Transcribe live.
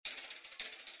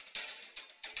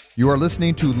You are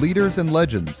listening to Leaders and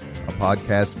Legends, a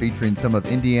podcast featuring some of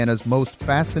Indiana's most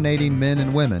fascinating men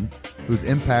and women whose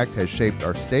impact has shaped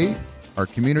our state, our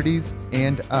communities,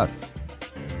 and us.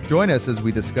 Join us as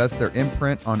we discuss their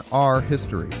imprint on our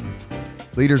history.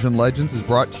 Leaders and Legends is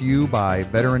brought to you by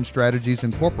Veteran Strategies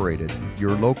Incorporated,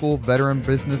 your local veteran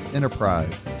business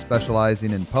enterprise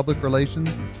specializing in public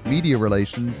relations, media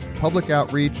relations, public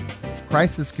outreach,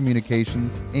 crisis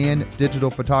communications, and digital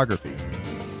photography.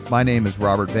 My name is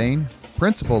Robert Bain,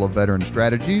 Principal of Veteran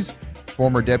Strategies,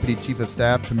 former Deputy Chief of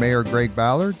Staff to Mayor Greg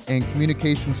Ballard, and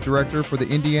Communications Director for the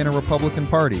Indiana Republican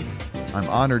Party. I'm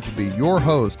honored to be your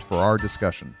host for our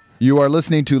discussion. You are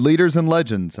listening to Leaders and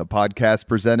Legends, a podcast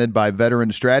presented by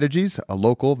Veteran Strategies, a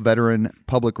local veteran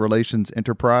public relations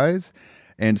enterprise,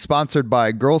 and sponsored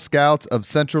by Girl Scouts of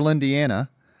Central Indiana,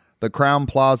 the Crown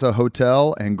Plaza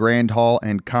Hotel and Grand Hall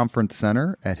and Conference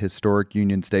Center at historic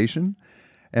Union Station,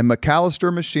 and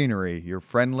McAllister Machinery, your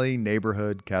friendly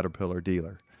neighborhood Caterpillar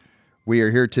dealer. We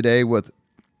are here today with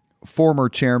former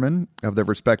chairman of the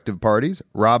respective parties,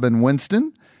 Robin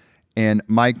Winston and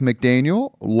Mike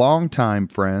McDaniel, longtime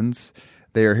friends.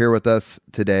 They are here with us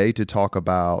today to talk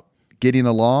about getting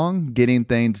along, getting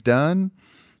things done,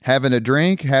 having a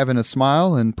drink, having a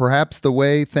smile, and perhaps the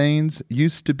way things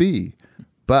used to be.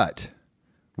 But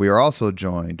we are also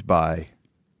joined by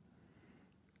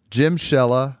Jim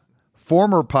Shella,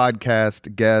 former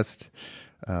podcast guest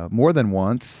more than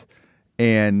once,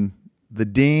 and the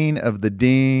dean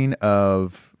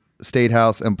of State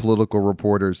House and political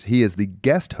reporters. He is the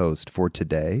guest host for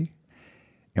today,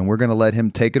 and we're going to let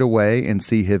him take it away and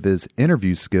see if his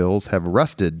interview skills have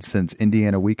rusted since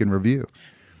Indiana Week in Review.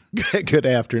 Good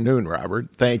afternoon, Robert.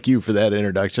 Thank you for that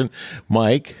introduction.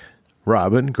 Mike,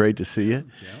 Robin, great to see you.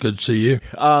 Good to see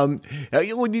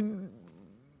you.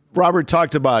 Robert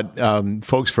talked about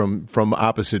folks from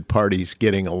opposite parties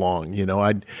getting along. You know,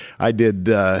 I did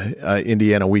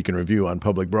Indiana Week in Review on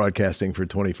public broadcasting for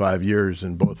 25 years,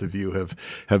 and both of you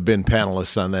have been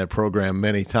panelists on that program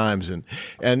many times.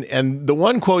 And the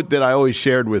one quote that I always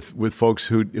shared with folks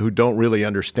who don't really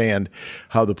understand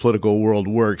how the political world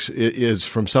works is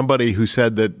from somebody who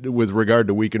said that, with regard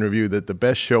to Week in Review, that the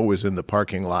best show was in the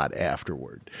parking lot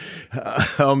afterward.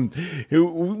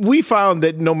 We found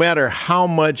that no matter how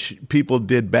much people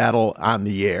did battle on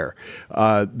the air,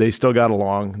 they still got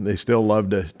along. They still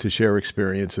loved to share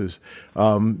experiences.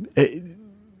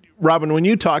 Robin, when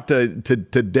you talk to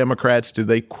Democrats, do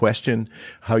they question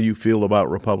how you feel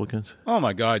about Republicans? Oh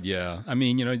my God, yeah. I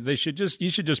mean, you should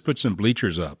just put some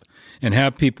bleachers up and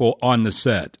have people on the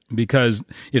set, because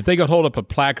if they could hold up a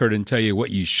placard and tell you what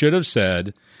you should have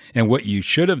said and what you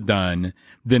should have done,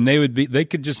 then they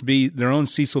could just be their own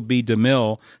Cecil B.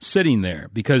 DeMille sitting there,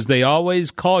 because they always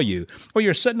call you. Oh,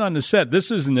 you're sitting on the set. This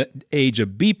is an age of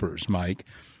beepers, Mike.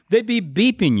 They'd be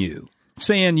beeping you,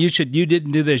 saying you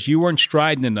didn't do this, you weren't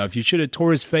striding enough, you should have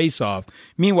tore his face off.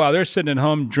 Meanwhile, they're sitting at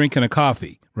home drinking a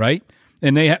coffee, right?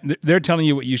 And they're telling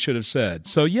you what you should have said.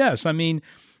 So yes, I mean,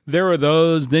 there are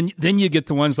those. Then you get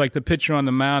the ones like the pitcher on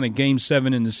the mound in Game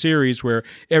 7 in the series, where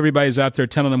everybody's out there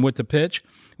telling them what to pitch.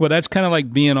 Well, that's kind of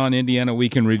like being on Indiana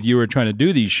Week in Review or trying to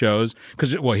do these shows,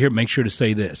 because, well, here, make sure to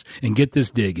say this and get this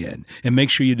dig in and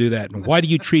make sure you do that. And why do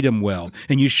you treat them well?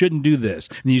 And you shouldn't do this.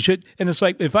 And you should. And it's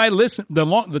like, if I listen,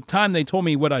 the time they told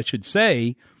me what I should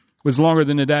say was longer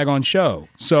than the daggone show.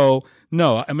 So,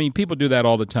 no, I mean, people do that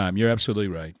all the time. You're absolutely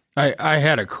right. I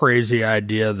had a crazy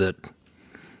idea that,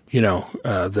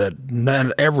 that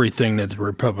not everything that the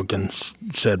Republicans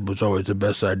said was always the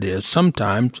best idea.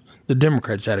 Sometimes the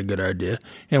Democrats had a good idea,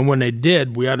 and when they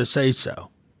did, we ought to say so.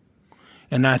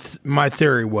 And my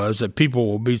theory was that people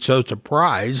will be so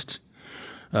surprised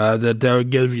that they'll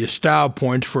give you style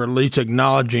points for at least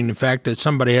acknowledging the fact that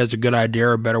somebody has a good idea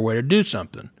or a better way to do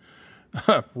something.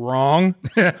 Wrong.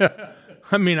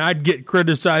 I mean, I'd get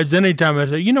criticized anytime I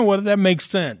say, you know what, that makes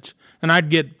sense. And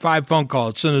I'd get 5 phone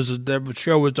calls as soon as the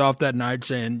show was off that night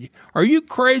saying, are you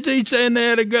crazy saying they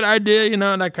had a good idea,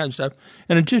 and that kind of stuff.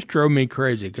 And it just drove me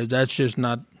crazy, because that's just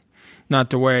not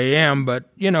the way I am. But,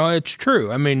 it's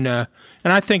true. I mean, and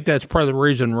I think that's part of the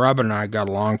reason Robin and I got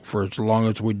along for as long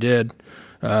as we did,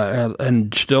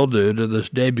 and still do to this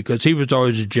day, because he was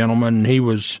always a gentleman, and he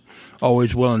was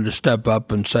always willing to step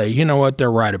up and say, you know what,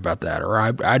 they're right about that, or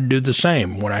I'd do the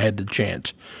same when I had the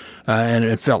chance. And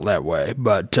it felt that way.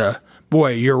 But,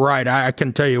 boy, you're right. I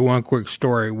can tell you one quick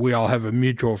story. We all have a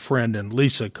mutual friend in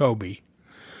Lisa Kobe,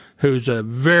 who's a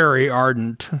very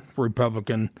ardent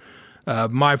Republican,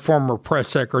 my former press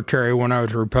secretary when I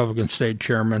was Republican state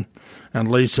chairman, and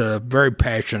Lisa, very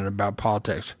passionate about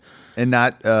politics. And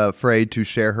not afraid to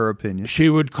share her opinion. She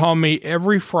would call me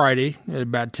every Friday at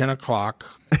about 10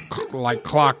 o'clock, like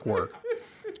clockwork.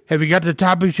 Have you got the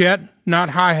topics yet? Not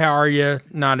hi, how are you?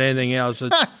 Not anything else.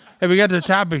 It's, have you got the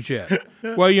topics yet?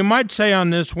 Well, you might say on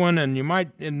this one, and you might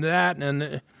in that.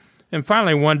 And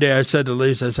finally, one day I said to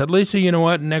Lisa, Lisa, you know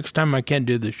what? Next time I can't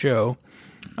do the show,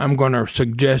 I'm going to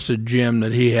suggest to Jim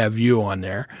that he have you on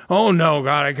there. Oh, no,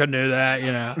 God, I couldn't do that,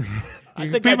 you know.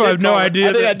 People have no idea.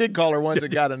 I think I did call her once. I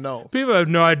got to know. People have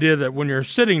no idea that when you're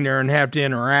sitting there and have to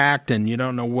interact and you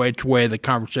don't know which way the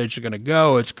conversation is going to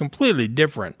go, it's completely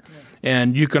different. Yeah.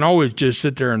 And you can always just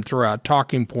sit there and throw out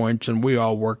talking points, and we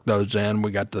all worked those in.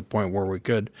 We got to the point where we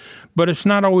could. But it's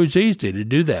not always easy to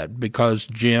do that because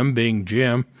Jim, being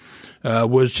Jim,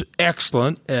 was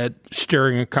excellent at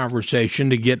steering a conversation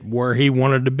to get where he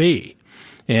wanted to be.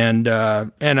 And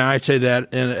I say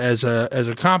that as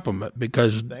a compliment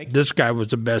because this guy was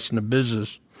the best in the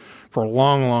business for a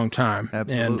long, long time.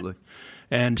 Absolutely.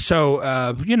 And so,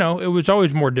 it was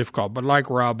always more difficult. But like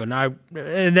Robin, I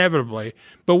inevitably.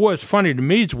 But what's funny to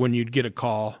me is when you'd get a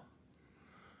call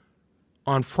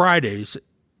on Fridays,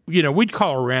 we'd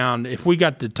call around. If we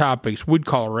got the topics, we'd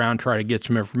call around, try to get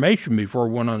some information before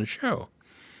we went on the show.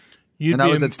 I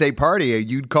was at state party,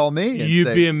 you'd call me.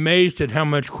 You'd be amazed at how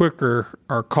much quicker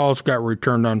our calls got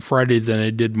returned on Friday than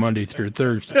they did Monday through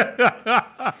Thursday.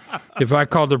 If I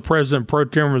called the president pro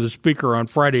tem or the speaker on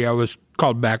Friday, I was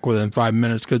called back within 5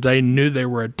 minutes because they knew they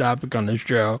were a topic on the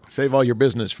show. Save all your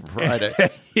business for Friday.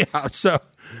 Yeah. So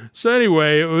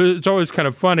anyway, it's always kind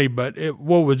of funny. But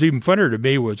what was even funnier to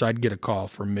me was I'd get a call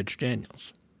from Mitch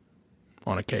Daniels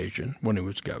on occasion when he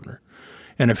was governor.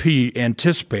 And if he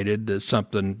anticipated that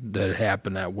something that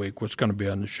happened that week was going to be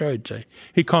on the show,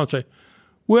 he'd call and say,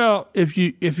 well, if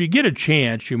you get a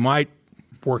chance, you might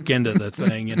work into the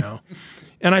thing,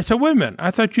 And I said, wait a minute,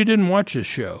 I thought you didn't watch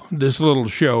this little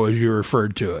show as you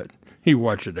referred to it. He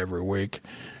watched it every week.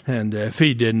 And if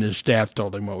he didn't, his staff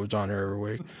told him what was on there every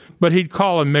week. But he'd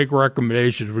call and make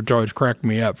recommendations, which always cracked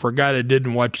me up. For a guy that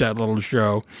didn't watch that little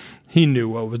show, he knew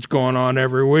what was going on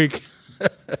every week.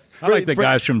 I like the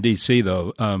guys from D.C.,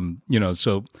 though.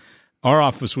 So our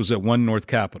office was at 1 North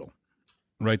Capitol,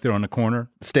 right there on the corner.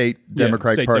 State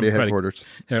Democratic Party headquarters.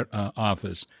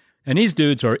 Office. And these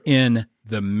dudes are in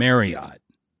the Marriott,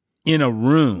 in a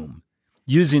room,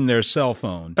 using their cell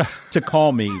phone to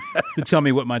call me to tell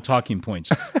me what my talking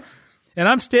points are. And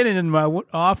I'm standing in my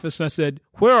office, and I said,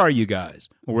 where are you guys?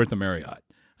 Well, we're at the Marriott.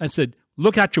 I said,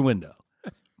 look out your window.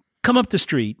 Come up the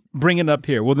street, bring it up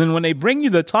here. Well, then when they bring you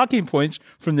the talking points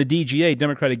from the DGA,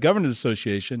 Democratic Governors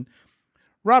Association,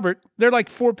 Robert, they're like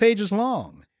 4 pages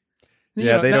long.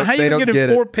 Yeah, they don't. How they you don't get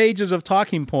it. 4 pages of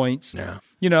talking points? Yeah.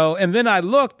 And then I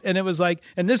looked, and it was like,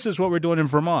 and this is what we're doing in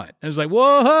Vermont. And it was like,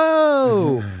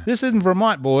 whoa, this isn't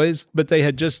Vermont, boys. But they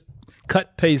had just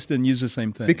cut, paste, and used the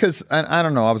same thing. Because, I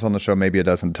don't know, I was on the show maybe a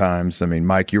dozen times. I mean,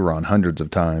 Mike, you were on hundreds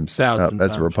of times as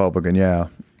times. a Republican, yeah.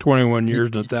 21 years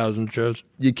and 1,000 shows.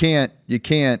 You can't,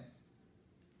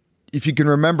 if you can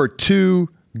remember 2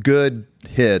 good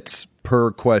hits per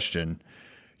question,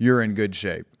 you're in good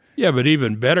shape. Yeah, but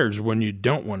even better is when you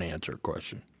don't want to answer a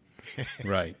question.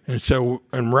 Right.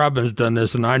 And Robin's done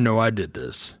this, and I know I did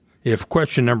this. If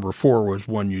question number 4 was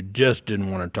one you just didn't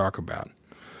want to talk about,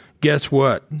 guess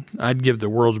what? I'd give the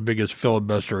world's biggest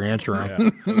filibuster answer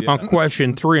on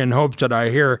question 3 in hopes that I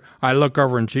look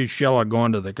over and see Shella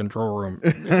going to the control room.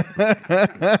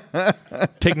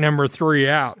 Take number 3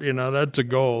 out. That's a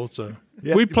goal. So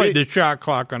we played the shot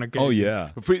clock on occasion. Oh,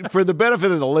 yeah. For the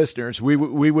benefit of the listeners, we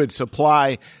would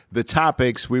supply the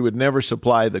topics. We would never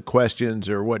supply the questions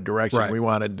or what direction we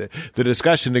wanted the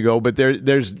discussion to go. But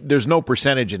there's no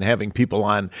percentage in having people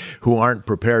on who aren't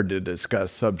prepared to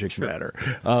discuss subject matter.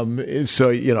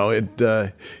 So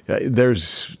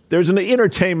there's an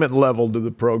entertainment level to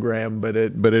the program, but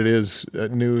it is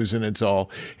news and it's all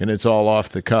off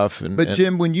the cuff. But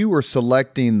Jim, when you were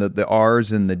selecting the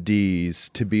R's and the D's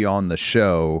to be on the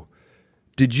show,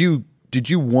 did you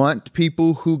want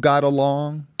people who got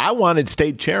along? I wanted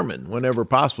state chairman whenever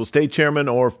possible, state chairman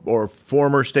or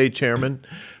former state chairman.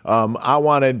 I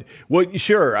wanted,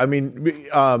 sure. I mean,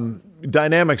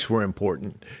 dynamics were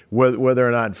important, whether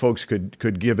or not folks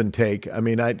could give and take. I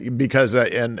mean,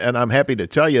 and I'm happy to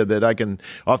tell you that I can,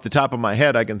 off the top of my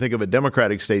head, I can think of a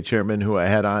Democratic state chairman who I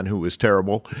had on who was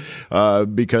terrible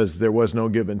because there was no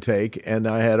give and take, and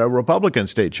I had a Republican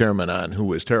state chairman on who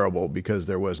was terrible because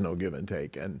there was no give and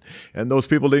take, and those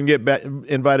people didn't get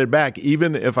invited back,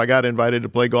 even if I got invited to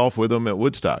play golf with them at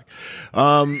Woodstock.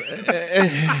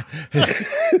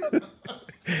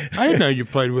 I didn't know you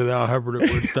played with Al Hubbard at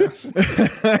Woodstock.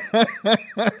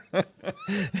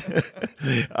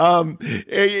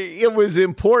 It was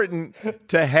important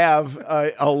to have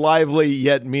a lively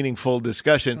yet meaningful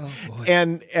discussion,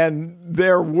 and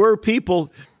there were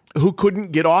people who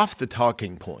couldn't get off the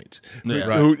talking points,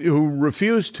 who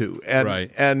refused to,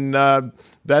 and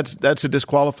that's a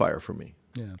disqualifier for me.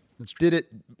 Yeah, that's true.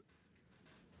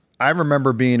 I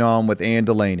remember being on with Ann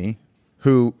Delaney,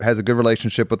 who has a good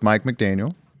relationship with Mike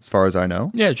McDaniel, as far as I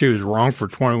know. Yeah, she was wrong for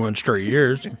 21 straight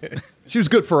years. She was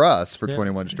good for us for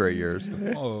 21 straight years.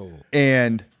 Oh,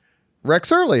 And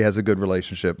Rex Early has a good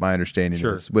relationship, my understanding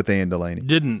is, with Ann Delaney.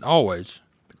 Didn't always.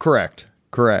 Correct.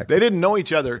 They didn't know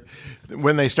each other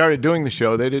when they started doing the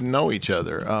show. They didn't know each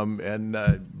other.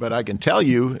 But I can tell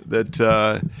you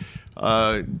that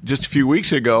just a few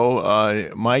weeks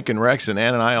ago, Mike and Rex and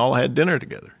Ann and I all had dinner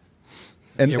together.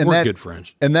 And we're good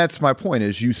friends. And that's my point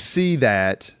is you see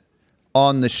that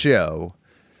on the show,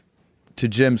 to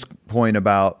Jim's point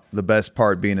about the best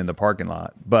part being in the parking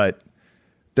lot. But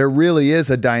there really is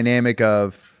a dynamic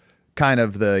of kind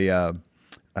of the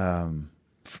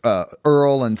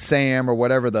Earl and Sam or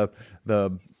whatever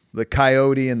the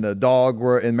coyote and the dog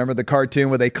were. And remember the cartoon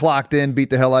where they clocked in,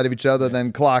 beat the hell out of each other,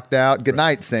 then clocked out. Good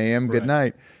night, Sam. Good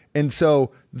night. And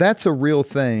so that's a real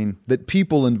thing that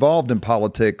people involved in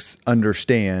politics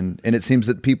understand, and it seems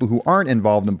that people who aren't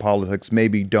involved in politics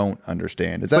maybe don't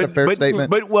understand. Is that a fair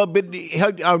statement? But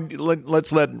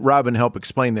let's let Robin help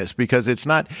explain this, because it's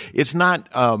not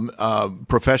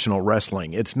professional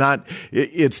wrestling. It's not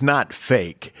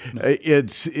fake. No.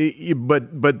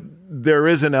 But there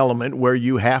is an element where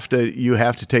you have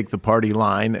to take the party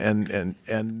line,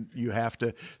 and you have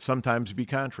to sometimes be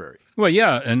contrary. well,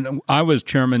 yeah, and I was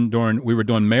chairman we were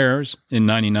doing mayors in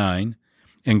 '99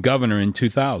 and governor in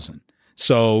 2000.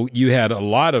 So you had a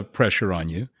lot of pressure on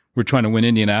you. We're trying to win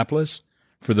Indianapolis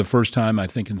for the first time, I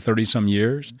think, in 30-some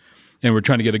years, and we're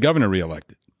trying to get a governor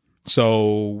reelected.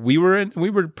 So we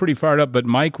were pretty fired up, but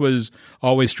Mike was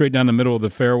always straight down the middle of the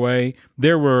fairway.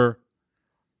 There were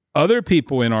other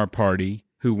people in our party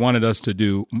who wanted us to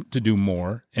do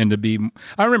more and to be.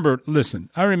 I remember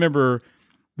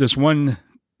this one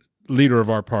leader of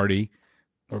our party,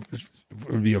 or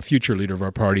would be a future leader of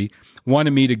our party,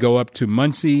 wanted me to go up to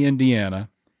Muncie, Indiana,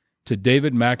 to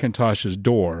David McIntosh's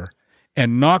door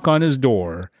and knock on his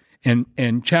door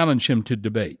and challenge him to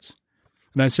debates.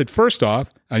 And I said, first off,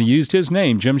 I used his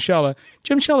name, Jim Shella.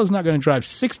 Jim Shella's not going to drive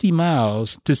 60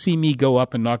 miles to see me go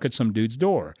up and knock at some dude's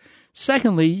door.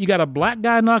 Secondly, you got a black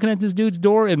guy knocking at this dude's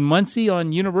door in Muncie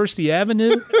on University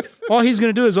Avenue. All he's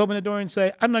going to do is open the door and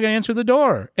say, I'm not going to answer the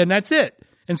door. And that's it.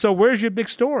 And so where's your big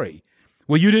story?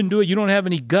 Well, you didn't do it. You don't have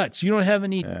any guts. You don't have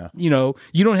any, you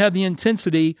don't have the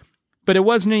intensity. But it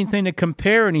wasn't anything to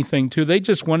compare anything to. They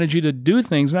just wanted you to do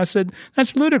things. And I said,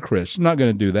 that's ludicrous. I'm not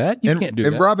going to do that. You can't do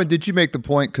that. And Robin, did you make the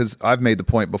point? Because I've made the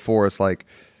point before. It's like,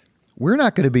 we're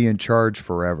not going to be in charge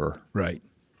forever. Right.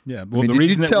 Yeah. Well, the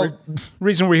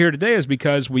reason we're here today is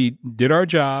because we did our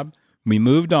job. We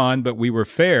moved on, but we were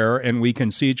fair, and we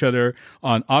can see each other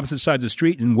on opposite sides of the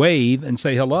street and wave and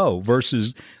say hello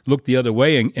versus look the other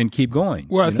way and keep going.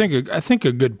 Well, I think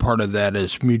a good part of that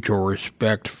is mutual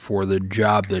respect for the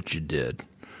job that you did.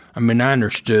 I mean, I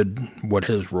understood what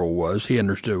his role was. He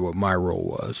understood what my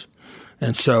role was.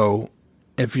 And so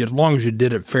as long as you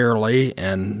did it fairly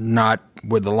and not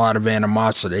with a lot of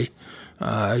animosity,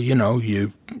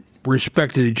 you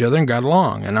respected each other and got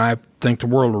along. And I think the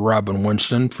world of Robin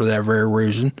Winston for that very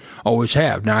reason. Always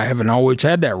have. Now, I haven't always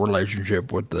had that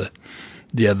relationship with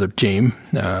the other team.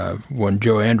 When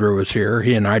Joe Andrew was here,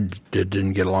 he and I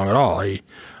didn't get along at all.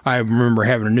 I remember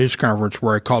having a news conference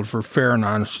where I called for fair and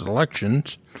honest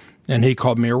elections, and he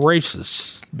called me a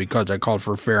racist because I called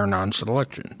for fair and honest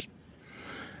elections.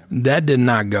 That did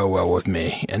not go well with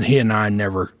me, and he and I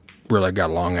never really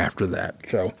got along after that.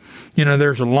 So,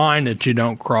 there's a line that you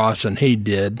don't cross, and he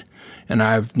did. And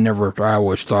I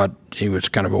always thought he was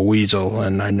kind of a weasel,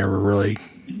 and I never really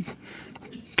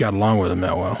got along with him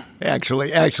that well.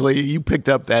 Actually, you picked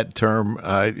up that term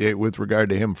with regard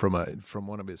to him from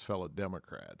one of his fellow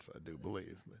Democrats, I do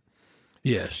believe.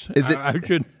 Yes. Is it? I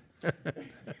should.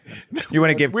 You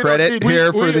want to give credit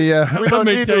here for the? Let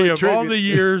me tell you, of all the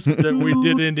years that we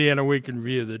did Indiana Week in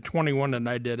Review, the 21 that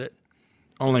I did it,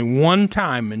 only one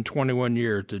time in 21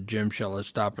 years did Jim Shella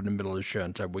stop in the middle of the show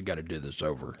and said, "We got to do this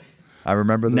over." I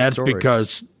remember that. That's story.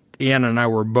 Because Ann and I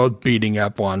were both beating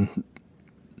up on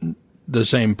the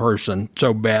same person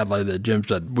so badly that Jim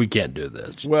said, we can't do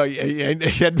this. Well,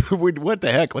 what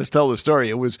the heck? Let's tell the story.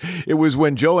 It was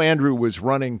when Joe Andrew was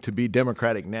running to be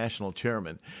Democratic National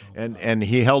Chairman, and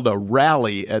he held a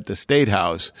rally at the State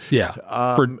House. Yeah,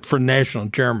 for national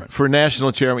chairman. For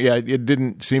national chairman, yeah, it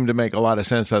didn't seem to make a lot of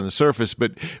sense on the surface.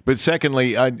 But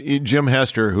secondly, Jim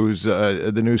Hester, who's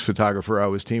the news photographer I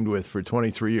was teamed with for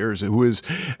 23 years, who is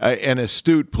an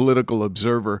astute political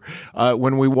observer,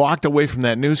 when we walked away from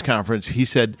that news conference, he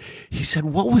said,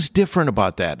 what was different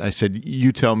about that? I said,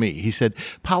 you tell me. He said,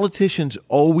 politicians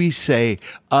always say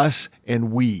us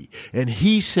and we. And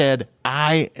he said,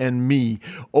 I and me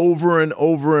over and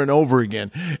over and over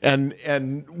again.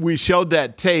 And we showed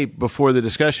that tape before the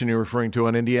discussion you're referring to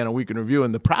on Indiana Week in Review.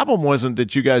 And the problem wasn't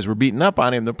that you guys were beating up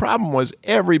on him. The problem was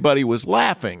everybody was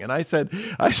laughing. And I said,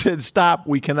 stop.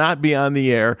 We cannot be on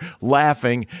the air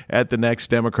laughing at the next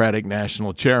Democratic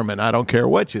National Chairman. I don't care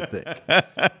what you think.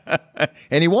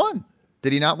 And he won.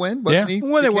 Did he not win? Yeah.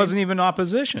 Well, it wasn't even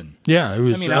opposition. Yeah, it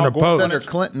was unopposed. Under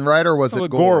Clinton, right, or was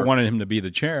it Gore wanted him to be the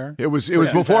chair. It was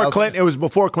before Clinton. It was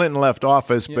before Clinton left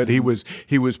office, but he was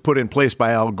put in place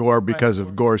by Al Gore because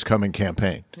of Gore's coming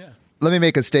campaign. Yeah. Let me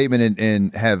make a statement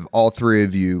and have all three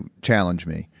of you challenge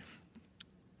me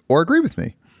or agree with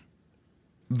me.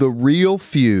 The real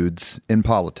feuds in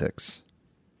politics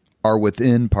are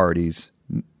within parties,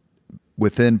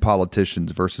 within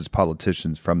politicians versus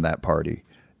politicians from that party.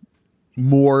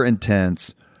 More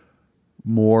intense,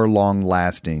 more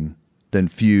long-lasting than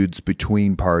feuds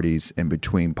between parties and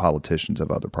between politicians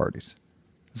of other parties.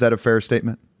 Is that a fair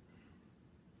statement?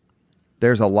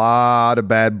 There's a lot of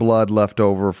bad blood left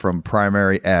over from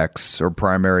primary X or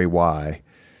primary Y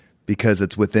because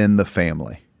it's within the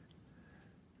family.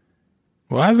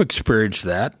 Well, I've experienced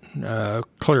that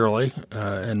clearly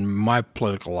in my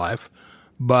political life,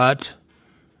 but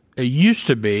it used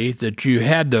to be that you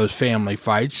had those family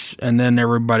fights and then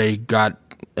everybody got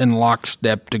in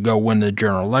lockstep to go win the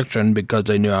general election because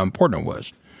they knew how important it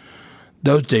was.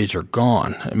 Those days are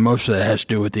gone, and most of that has to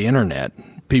do with the internet.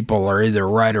 People are either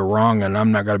right or wrong, and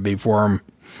I'm not going to be for them.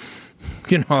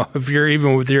 You know, if you're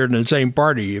in the same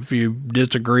party, if you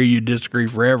disagree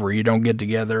forever. You don't get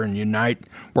together and unite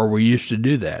where we used to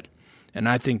do that. And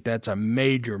I think that's a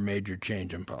major, major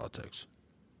change in politics.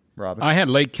 Robin? I had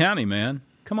Lake County, man.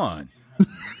 Come on.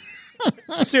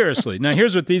 Seriously. Now,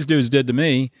 here's what these dudes did to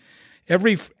me.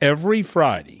 Every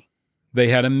Friday, they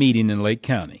had a meeting in Lake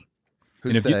County.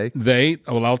 Who's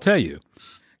Well, I'll tell you,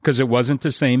 because it wasn't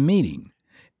the same meeting.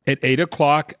 At 8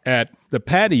 o'clock at the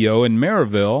patio in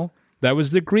Maryville, that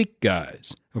was the Greek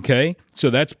guys, okay? So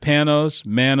that's Panos,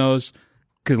 Manos,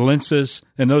 Kalinsis,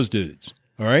 and those dudes,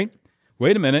 all right?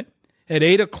 Wait a minute. At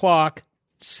 8 o'clock,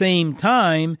 same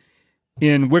time,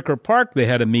 in Wicker Park, they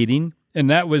had a meeting, and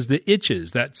that was the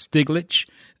Itches, that Stiglitz,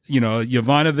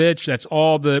 Jovanovic, that's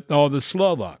all the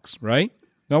Slovaks, right?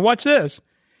 Now watch this.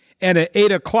 And at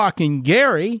 8 o'clock in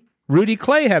Gary, Rudy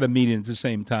Clay had a meeting at the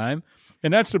same time,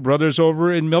 and that's the brothers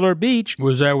over in Miller Beach.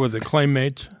 Was that with the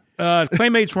Claymates?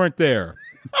 Claymates weren't there.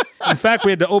 In fact,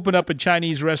 we had to open up a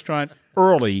Chinese restaurant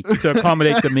early to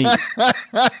accommodate the meeting.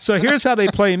 So here's how they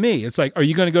play me. It's like, are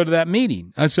you going to go to that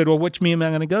meeting? I said, well, which meeting am I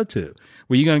going to go to?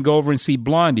 Well, you're going to go over and see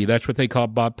Blondie. That's what they call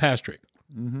Bob Pastrick.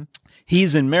 Mm-hmm.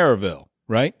 He's in Maryville,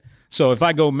 right? So if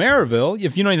I go Maryville,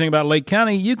 if you know anything about Lake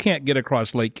County, you can't get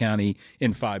across Lake County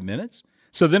in 5 minutes.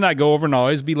 So then I go over and I'll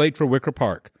always be late for Wicker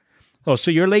Park. Oh,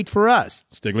 so you're late for us.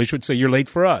 Stiglitz would say, you're late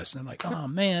for us. I'm like, oh,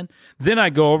 man. Then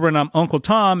I go over and I'm Uncle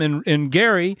Tom in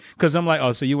Gary because I'm like,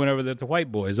 oh, so you went over there to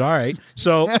White Boys. All right.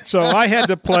 So I had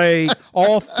to play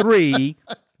all three,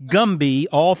 Gumby,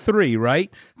 all three,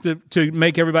 right, to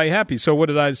make everybody happy. So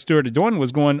what I started doing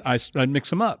was I'd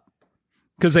mix them up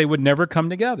because they would never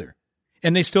come together.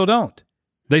 And they still don't.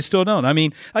 I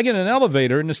mean, I get in an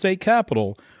elevator in the state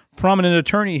capitol. Prominent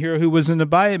attorney here who was in the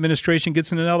Bayh administration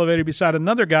gets in an elevator beside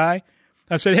another guy.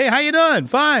 I said, hey, how you doing?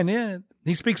 Fine. Yeah.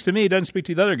 He speaks to me. He doesn't speak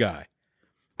to the other guy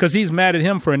because he's mad at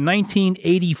him for a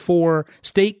 1984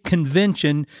 state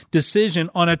convention decision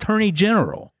on attorney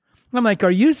general. I'm like,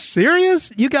 are you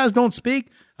serious? You guys don't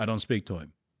speak? I don't speak to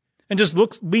him. And just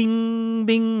looks, bing,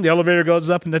 bing. The elevator goes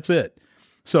up and that's it.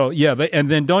 So, yeah. And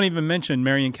then don't even mention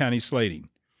Marion County slating.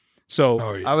 So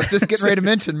I was just getting ready to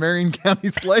mention Marion County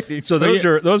slating. So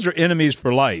those are enemies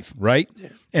for life, right?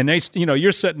 And they,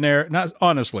 you're sitting there. Not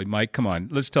honestly, Mike. Come on,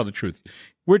 let's tell the truth.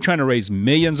 We're trying to raise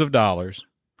millions of dollars.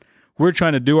 We're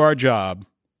trying to do our job,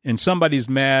 and somebody's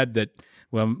mad that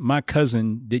my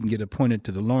cousin didn't get appointed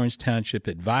to the Lawrence Township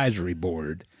Advisory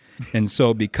Board And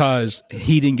so because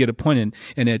he didn't get appointed,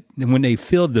 and when they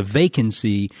filled the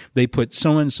vacancy, they put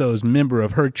so-and-so's member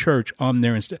of her church on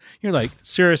there instead. You're like,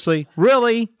 seriously?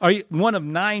 Really? Are you one of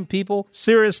 9 people?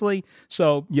 Seriously?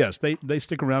 So, yes, they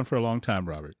stick around for a long time,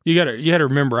 Robert. You got to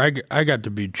remember, I got to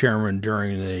be chairman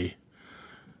during the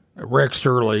Rex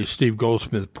Early, Steve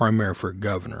Goldsmith primary for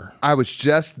governor. I was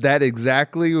that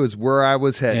exactly was where I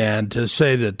was headed. And to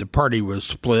say that the party was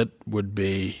split would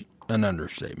be an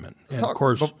understatement. And of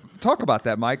course, talk about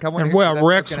that, Mike.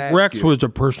 Rex was a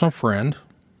personal friend.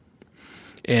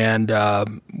 And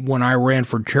when I ran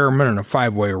for chairman in a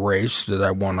 5-way race that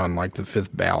I won on like the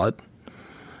 5th ballot,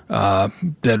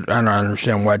 that I don't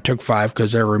understand why it took 5,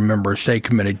 because every member of state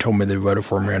committee told me they voted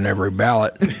for me on every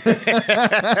ballot.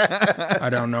 I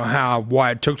don't know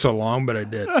why it took so long, but I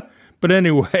did. But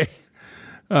anyway,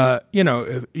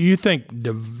 if you think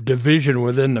division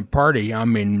within the party, I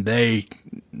mean,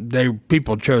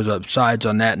 people chose up sides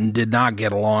on that and did not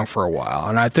get along for a while.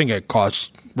 And I think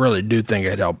really do think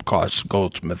it helped cost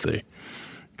Goldsmith the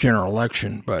general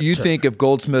election. But you think if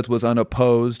Goldsmith was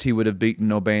unopposed, he would have beaten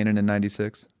O'Bannon in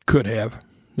 96? Could have,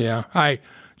 yeah. I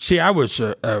was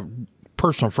a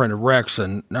personal friend of Rex,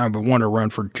 and I wanted to run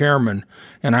for chairman.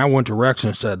 And I went to Rex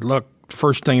and said, "Look,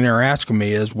 first thing they're asking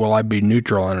me is, will I be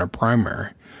neutral in a primary?"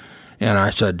 And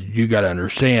I said, "You got to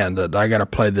understand that I got to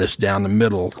play this down the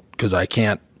middle, because I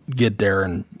can't get there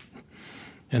and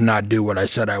not do what I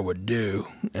said I would do."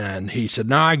 And he said,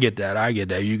 "No, I get that. You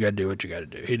got to do what you got to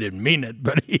do." He didn't mean it,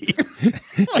 but he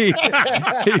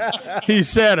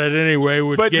said it anyway,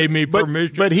 which gave me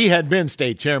permission. But he had been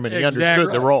state chairman. He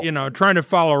understood the role. Trying to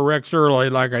follow Rex Early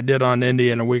like I did on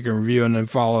Indiana Week in Review, and then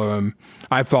follow him.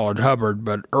 I followed Hubbard,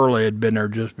 but Early had been there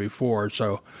just before,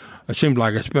 so it seemed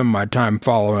like I spent my time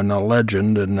following a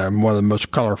legend and one of the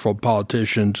most colorful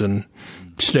politicians in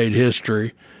state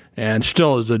history. And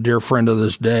still is a dear friend of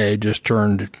this day, just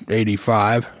turned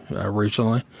 85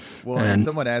 recently. Well, and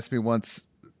someone asked me once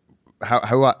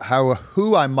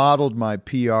who I modeled my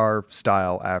PR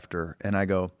style after, and I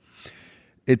go,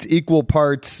 it's equal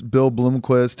parts Bill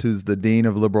Bloomquist, who's the dean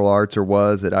of liberal arts or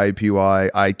was at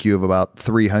IUPUI, IQ of about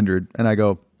 300, and I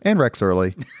go, and Rex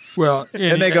Early. Well,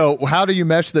 and they go, well, how do you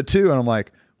mesh the two? And I'm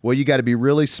like, well, you got to be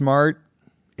really smart.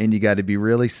 And you got to be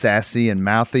really sassy and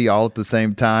mouthy all at the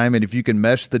same time. And if you can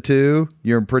mesh the two,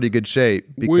 you're in pretty good shape.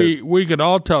 We could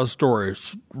all tell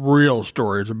stories, real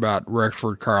stories about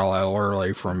Rexford Carlisle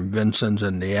Early from Vincennes,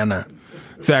 Indiana.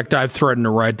 In fact, I've threatened to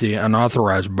write the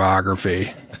unauthorized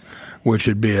biography, which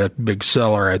would be a big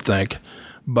seller, I think.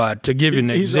 But to give you an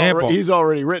example, he's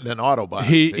already written an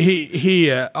autobiography.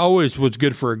 He always was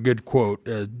good for a good quote,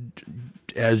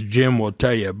 as Jim will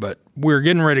tell you. But we were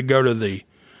getting ready to go to the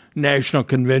National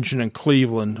Convention in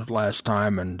Cleveland last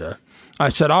time, and I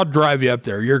said, "I'll drive you up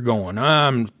there. You're going."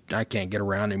 I can't get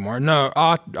around anymore. "No,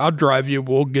 I'll drive you.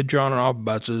 We'll get you on and off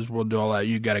buses. We'll do all that.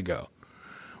 You got to go."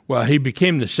 Well, he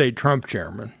became the state Trump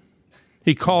chairman.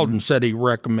 He called and said he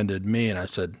recommended me, and I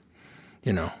said,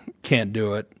 can't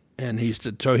do it. And he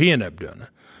said, so he ended up doing it.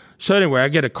 So anyway, I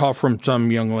get a call from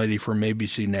some young lady from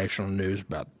ABC National News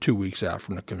about 2 weeks out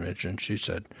from the convention. She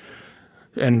said,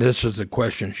 and this is the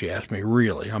question she asked me,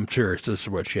 really, I'm serious, this is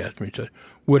what she asked me. She said,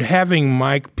 would having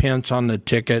Mike Pence on the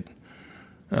ticket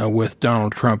with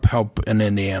Donald Trump help in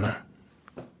Indiana?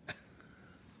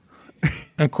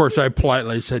 And of course, I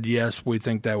politely said, yes, we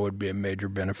think that would be a major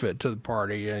benefit to the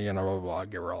party, and, blah, blah, blah, I'll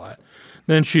give her all that.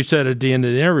 Then she said at the end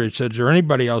of the interview, she said, is there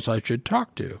anybody else I should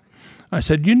talk to? I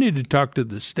said, you need to talk to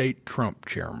the state Trump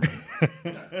chairman.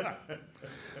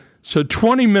 So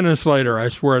 20 minutes later, I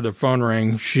swear the phone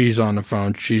rang. She's on the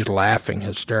phone. She's laughing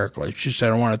hysterically. She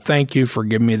said, I want to thank you for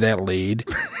giving me that lead.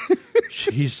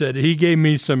 She said, he gave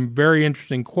me some very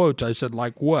interesting quotes. I said,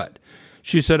 like what?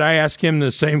 She said, I asked him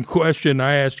the same question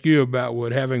I asked you about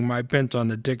would having Mike Pence on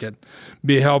the ticket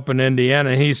be helping Indiana.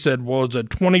 And he said, well, is a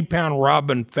 20-pound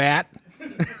robin fat?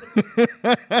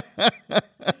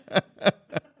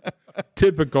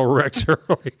 Typical Rex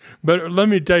Early. But let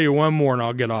me tell you one more, and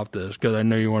I'll get off this because I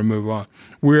know you want to move on.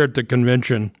 We're at the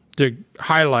convention to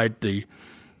highlight the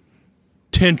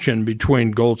tension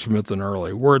between Goldsmith and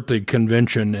Early. We're at the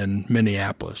convention in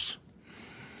Minneapolis.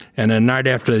 And the night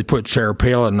after they put Sarah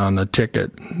Palin on the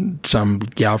ticket, some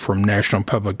gal from National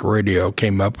Public Radio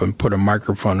came up and put a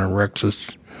microphone in Rex's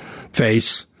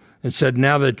face and said,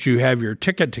 now that you have your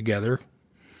ticket together,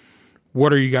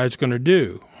 what are you guys going to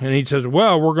do? And he says,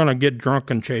 well, we're going to get drunk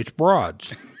and chase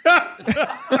broads. And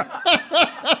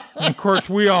of course,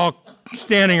 we all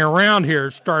standing around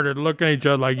here started looking at each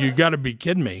other like, you got to be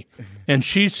kidding me. And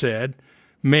she said,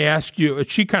 may I ask you,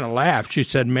 she kind of laughed. She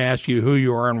said, may I ask you who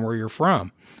you are and where you're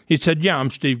from? He said, yeah, I'm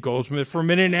Steve Goldsmith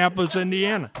from Indianapolis,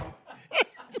 Indiana.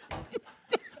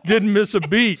 Didn't miss a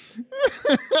beat.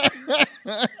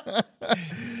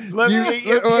 Let me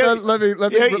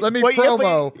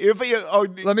promo.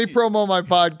 Let me promo my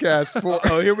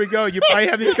podcast. Here we go. You probably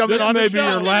haven't come on. This may be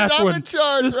your last one.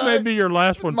 This may be your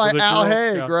last one. My for the Al Girl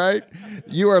Haig, Scout. right?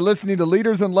 You are listening to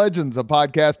Leaders and Legends, a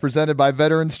podcast presented by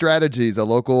Veteran Strategies, a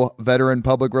local veteran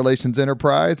public relations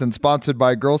enterprise, and sponsored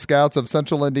by Girl Scouts of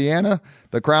Central Indiana,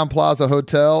 the Crown Plaza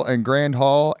Hotel and Grand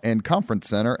Hall and Conference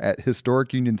Center at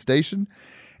Historic Union Station,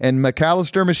 and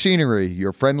McAllister Machinery,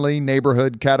 your friendly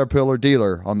neighborhood Caterpillar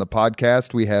dealer. On the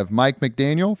podcast, we have Mike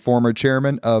McDaniel, former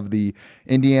chairman of the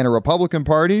Indiana Republican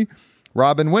Party,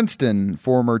 Robin Winston,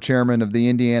 former chairman of the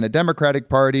Indiana Democratic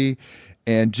Party,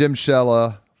 and Jim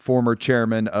Shella, former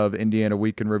chairman of Indiana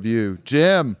Week in Review.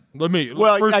 Jim. Let me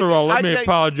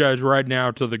apologize right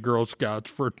now to the Girl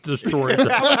Scouts for the story.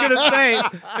 I was going to say,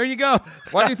 there you go.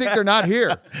 Why do you think they're not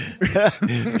here?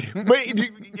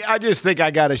 I just think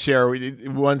I got to share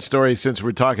one story since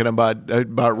we're talking about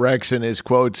Rex and his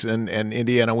quotes and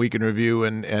Indiana Week in Review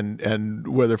and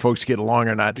whether folks get along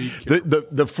or not.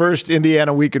 The first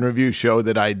Indiana Week in Review show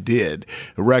that I did,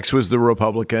 Rex was the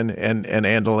Republican and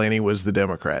Ann Delaney was the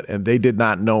Democrat, and they did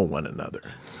not know one another.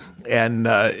 And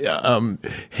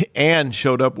Ann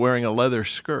showed up wearing a leather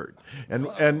skirt, and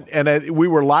we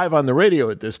were live on the radio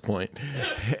at this point,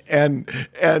 and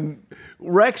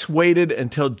Rex waited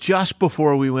until just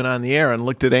before we went on the air and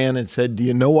looked at Ann and said, "Do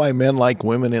you know why men like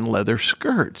women in leather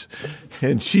skirts?"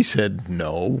 And she said,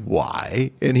 "No, why?"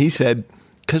 And he said,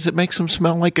 "Because it makes them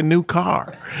smell like a new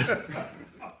car."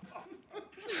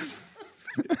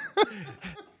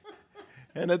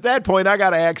 And at that point, I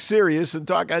got to act serious and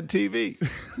talk on TV.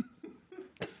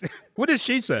 What did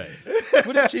she say?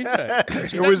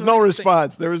 There was no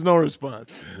response.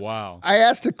 Wow. I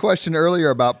asked a question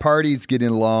earlier about parties getting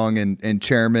along and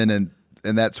chairman and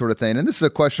that sort of thing. And this is a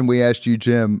question we asked you,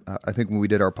 Jim, I think when we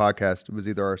did our podcast. It was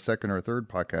either our second or third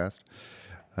podcast.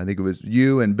 I think it was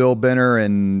you and Bill Benner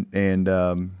and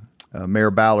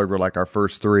Mayor Ballard were like our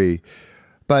first three.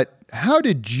 But how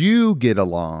did you get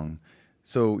along?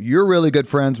 So you're really good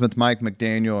friends with Mike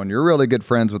McDaniel, and you're really good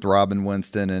friends with Robin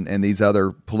Winston and these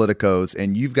other politicos,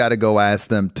 and you've got to go ask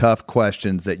them tough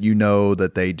questions that you know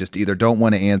that they just either don't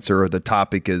want to answer or the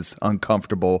topic is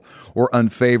uncomfortable or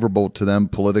unfavorable to them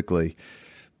politically.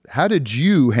 How did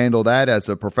you handle that as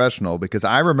a professional? Because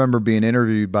I remember being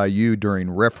interviewed by you during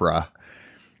RFRA,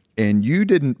 and you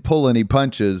didn't pull any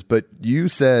punches, but you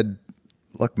said,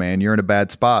 look, man, you're in a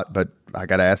bad spot, but I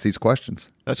got to ask these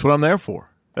questions. That's what I'm there for.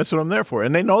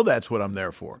 And they know that's what I'm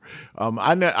there for. In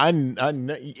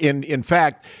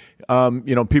fact,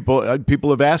 people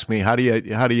have asked me, how do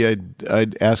you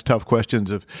ask tough questions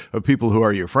of people who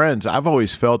are your friends? I've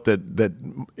always felt that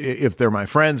if they're my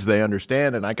friends, they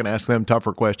understand, and I can ask them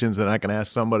tougher questions than I can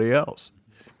ask somebody else.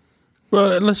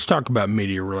 Well, let's talk about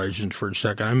media relations for a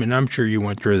second. I mean, I'm sure you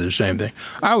went through the same thing.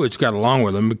 I always got along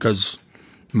with them because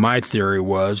my theory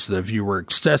was that if you were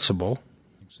accessible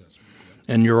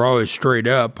and you're always straight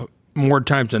up, more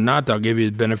times than not, they'll give you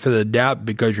the benefit of the doubt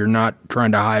because you're not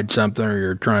trying to hide something or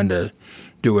you're trying to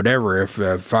do whatever.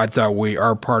 If I thought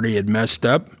our party had messed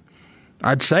up,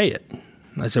 I'd say it.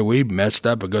 I said, we messed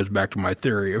up. It goes back to my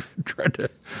theory of trying to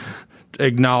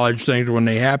acknowledge things when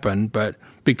they happen. But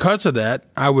because of that,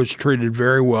 I was treated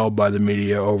very well by the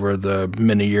media over the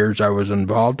many years I was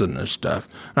involved in this stuff.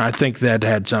 And I think that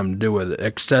had something to do with it.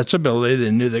 Accessibility,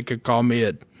 they knew they could call me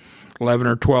at 11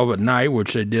 or 12 at night,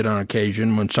 which they did on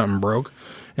occasion when something broke,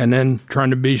 and then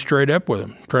trying to be straight up with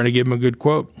them, trying to give them a good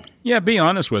quote. Yeah, be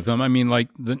honest with them. I mean,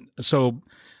 so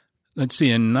let's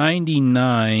see, in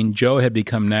 99, Joe had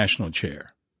become national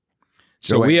chair.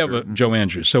 So Joe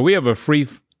Andrews. So we have a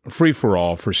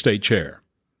free-for-all for state chair.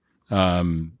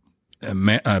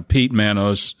 Pete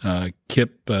Manos,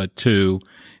 Kip Tu,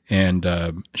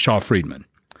 and Shaw Friedman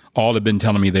all had been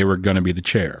telling me they were going to be the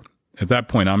chair. At that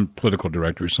point, I'm political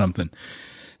director or something.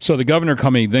 So the governor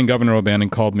then Governor O'Bannon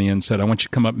called me and said, I want you to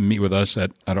come up and meet with us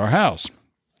at our house.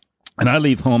 And I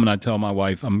leave home and I tell my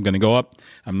wife, I'm going to go up.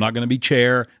 I'm not going to be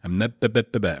chair.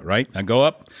 Right? I go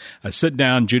up. I sit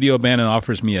down. Judy O'Bannon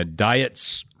offers me a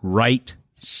Diet Right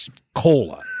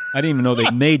Cola. I didn't even know they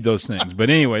made those things.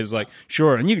 But anyways, like,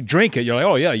 sure. And you drink it. You're like,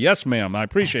 oh, yeah, yes, ma'am. I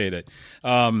appreciate it.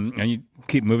 And you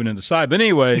keep moving to the side. But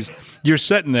anyways, you're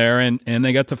sitting there and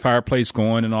they got the fireplace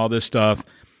going and all this stuff.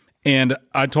 And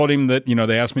I told him that,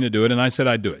 they asked me to do it. And I said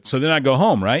I'd do it. So then I go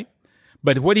home, right?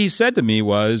 But what he said to me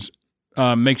was,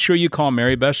 make sure you call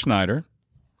Mary Beth Schneider,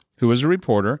 who is a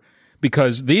reporter,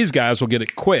 because these guys will get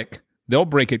it quick. They'll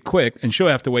break it quick, and she'll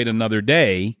have to wait another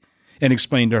day and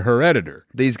explain to her editor.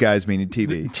 These guys meaning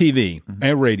TV. TV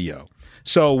and radio.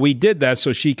 So we did that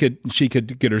so she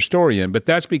could get her story in. But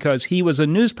that's because he was a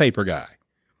newspaper guy.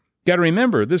 Got to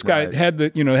remember, this guy had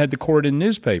the Corridon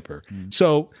newspaper.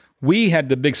 So we had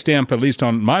the big stamp, at least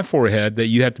on my forehead, that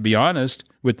you have to be honest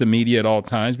with the media at all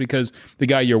times because the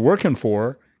guy you're working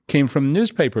for came from a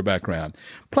newspaper background.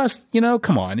 Plus,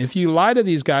 come on, if you lie to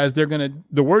these guys,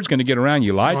 the word's going to get around.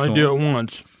 You lied to them. I do it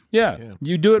once. Yeah,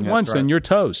 you do it once and you're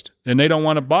toast, and they don't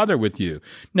want to bother with you.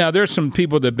 Now, there's some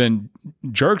people that have been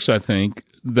jerks, I think,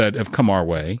 that have come our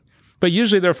way, but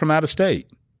usually they're from out of state.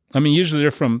 I mean, usually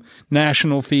they're from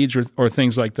national feeds or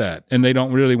things like that, and they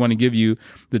don't really want to give you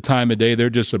the time of day. They're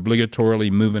just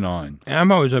obligatorily moving on.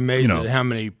 I'm always amazed at how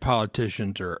many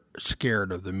politicians are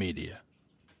scared of the media.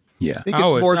 Yeah. I think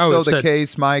it's more so the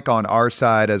case, Mike, on our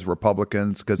side as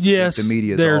Republicans because the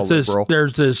media is all liberal.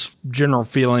 There's this general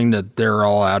feeling that they're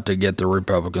all out to get the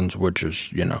Republicans, which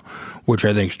is, which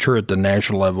I think is true at the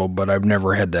national level, but I've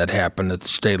never had that happen at the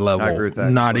state level. I agree with that.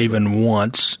 Not even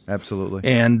once. Absolutely.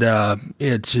 And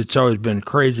it's always been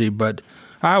crazy, but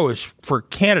for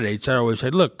candidates, I always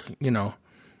say, look,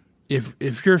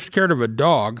 if you're scared of a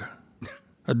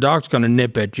dog's going to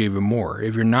nip at you even more.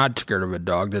 If you're not scared of a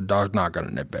dog, the dog's not going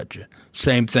to nip at you.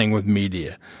 Same thing with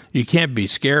media. You can't be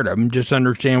scared of them. Just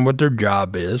understand what their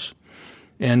job is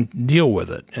and deal with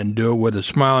it and do it with a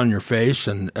smile on your face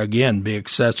and, again, be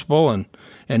accessible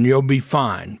and you'll be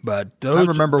fine. But I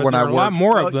remember when I worked, a lot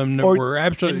more of them that were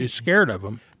absolutely scared of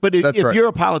them. But if you're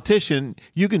a politician,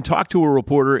 you can talk to a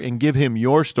reporter and give him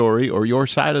your story or your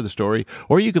side of the story,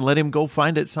 or you can let him go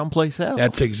find it someplace else.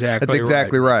 That's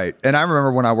exactly right. And I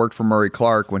remember when I worked for Murray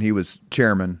Clark when he was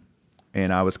chairman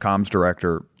and I was comms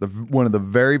director,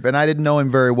 and I didn't know him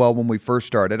very well when we first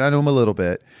started. I knew him a little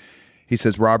bit. He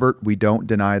says, Robert, we don't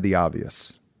deny the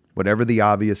obvious. Whatever the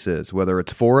obvious is, whether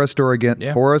it's for us or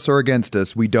against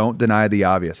us, we don't deny the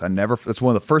obvious. That's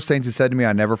one of the first things he said to me.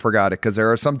 I never forgot it because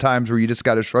there are some times where you just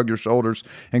got to shrug your shoulders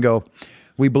and go,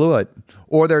 we blew it.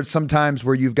 Or there's some times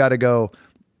where you've got to go,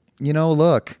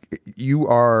 look, you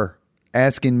are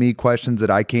asking me questions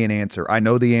that I can't answer. I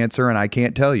know the answer and I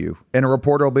can't tell you. And a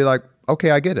reporter will be like,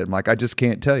 okay, I get it. I'm like, I just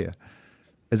can't tell you.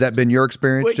 Has that been your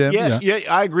experience, Jim? Yeah,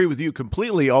 I agree with you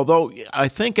completely. Although I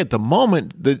think at the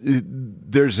moment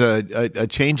there's a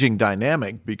changing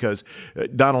dynamic because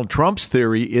Donald Trump's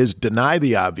theory is deny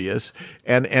the obvious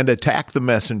and attack the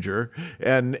messenger.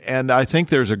 And I think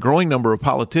there's a growing number of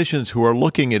politicians who are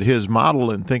looking at his model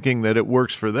and thinking that it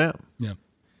works for them. Yeah.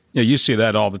 Yeah, you see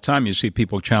that all the time. You see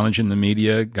people challenging the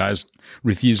media, guys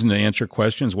refusing to answer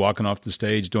questions, walking off the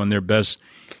stage, doing their best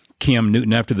Cam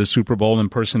Newton after the Super Bowl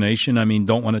impersonation. I mean,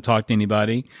 don't want to talk to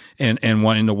anybody and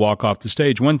wanting to walk off the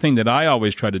stage. One thing that I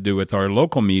always try to do with our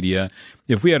local media,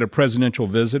 if we had a presidential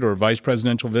visit or a vice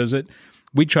presidential visit,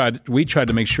 we tried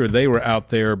to make sure they were out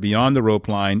there beyond the rope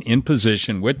line in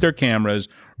position with their cameras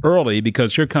early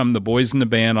because here come the boys in the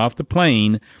band off the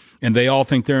plane and they all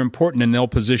think they're important and they'll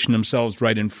position themselves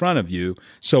right in front of you.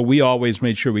 So we always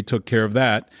made sure we took care of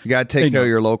that. You got to take care of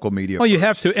your local media. Well, you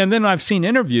have to. And then I've seen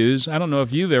interviews. I don't know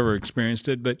if you've ever experienced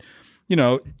it, but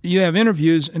you have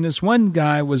interviews and this one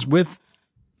guy was with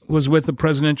a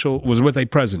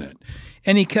president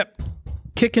and he kept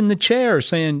kicking the chair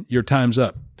saying your time's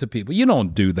up to people. You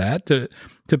don't do that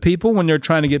to people when they're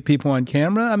trying to get people on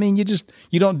camera. I mean,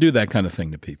 you don't do that kind of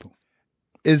thing to people.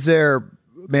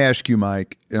 May I ask you,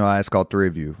 Mike, I'll ask all three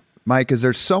of you. Mike, is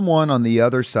there someone on the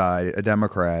other side, a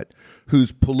Democrat,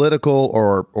 whose political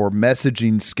or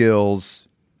messaging skills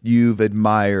you've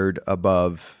admired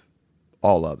above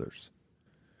all others?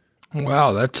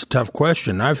 Well, that's a tough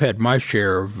question. I've had my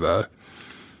share of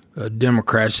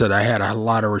Democrats that I had a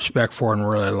lot of respect for and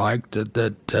really liked.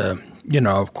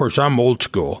 Of course, I'm old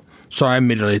school, so I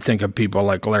immediately think of people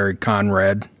like Larry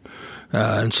Conrad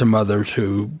and some others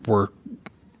who were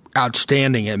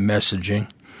outstanding at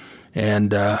messaging.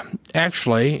 And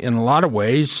actually, in a lot of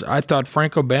ways, I thought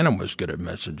Frank O'Bannon was good at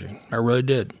messaging. I really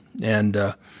did.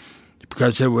 And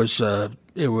because it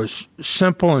was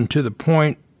simple and to the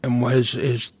point, and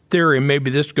his theory, maybe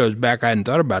this goes back, I hadn't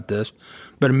thought about this,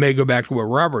 but it may go back to what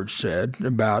Robert said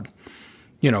about,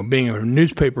 being a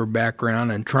newspaper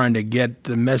background and trying to get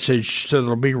the message so that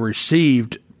it'll be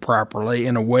received properly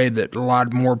in a way that a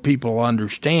lot more people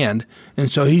understand.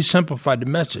 And so he simplified the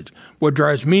message. What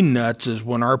drives me nuts is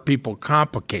when our people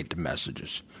complicate the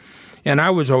messages. And I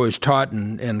was always taught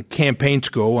in campaign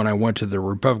school when I went to the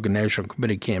Republican National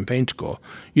Committee campaign school,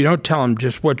 you don't tell them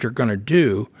just what you're going to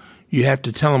do. You have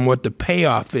to tell them what the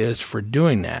payoff is for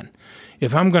doing that.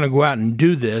 If I'm going to go out and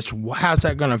do this, how's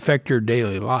that going to affect your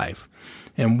daily life?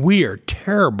 And we are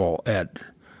terrible at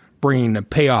bringing the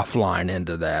payoff line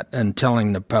into that and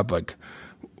telling the public,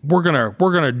 we're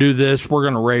gonna do this, we're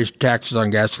gonna raise taxes on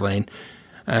gasoline,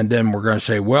 and then we're gonna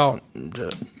say, well,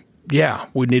 yeah,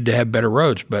 we need to have better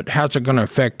roads, but how's it going to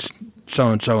affect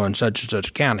so and such and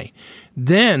such county?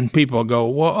 Then people go,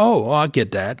 well, I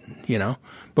get that,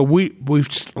 But we've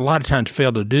a lot of times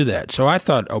failed to do that. So I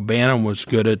thought O'Bannon was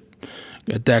good at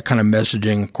that kind of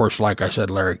messaging. Of course, like I said,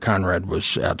 Larry Conrad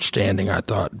was outstanding, I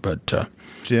thought. But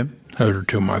Jim? Those are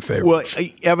two of my favorites. Well,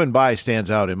 Evan Bayh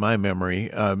stands out in my memory,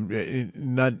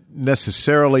 not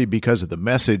necessarily because of the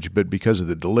message, but because of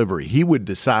the delivery. He would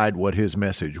decide what his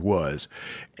message was,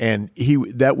 and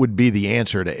that would be the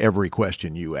answer to every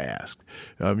question you asked.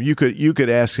 You could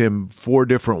ask him 4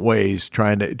 different ways,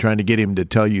 trying to get him to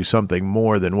tell you something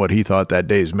more than what he thought that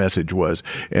day's message was,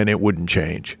 and it wouldn't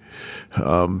change.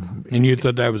 And you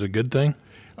thought that was a good thing?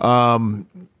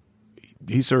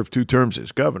 He served 2 terms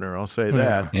as governor, I'll say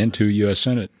that. And 2 U.S.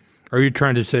 Senate. Are you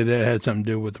trying to say that had something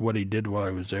to do with what he did while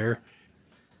he was there?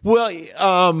 Well,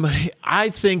 I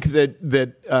think that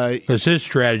because his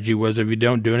strategy was, if you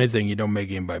don't do anything, you don't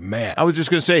make anybody mad. I was just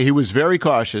going to say he was very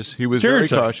cautious. Seriously. Very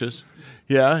cautious.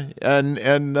 Yeah,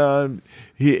 and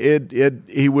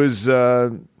he was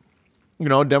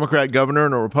Democrat governor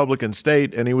in a Republican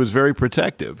state, and he was very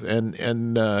protective,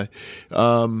 and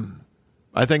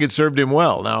I think it served him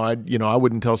well. Now, I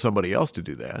wouldn't tell somebody else to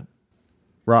do that.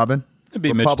 Robin? It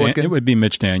would be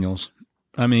Mitch Daniels.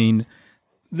 I mean,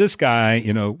 this guy,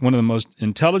 one of the most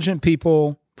intelligent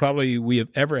people probably we have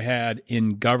ever had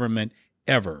in government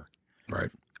ever.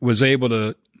 Right. Was able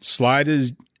to slide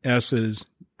his S's,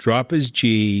 drop his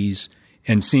G's,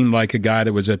 and seem like a guy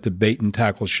that was at the bait and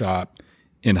tackle shop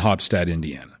in Hopstad,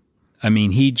 Indiana. I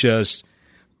mean, he just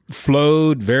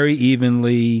flowed very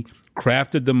evenly,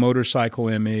 crafted the motorcycle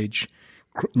image.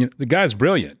 The guy's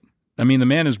brilliant. I mean, the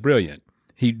man is brilliant.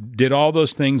 He did all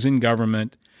those things in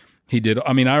government.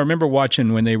 I remember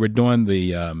watching when they were doing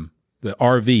the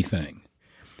RV thing.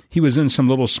 He was in some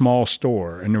little small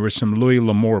store, and there were some Louis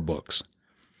L'Amour books.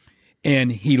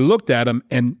 And he looked at them,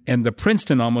 and the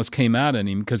Princeton almost came out in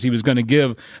him because he was going to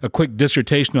give a quick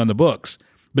dissertation on the books.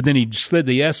 But then he slid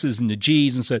the S's and the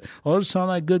G's and said, oh, those sound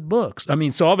like good books. I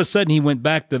mean, so all of a sudden he went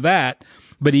back to that.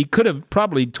 But he could have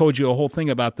probably told you a whole thing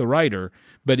about the writer,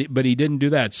 but he didn't do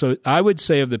that. So I would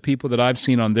say of the people that I've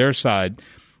seen on their side,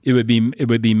 it would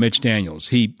be Mitch Daniels.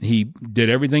 He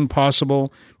did everything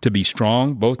possible to be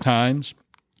strong both times.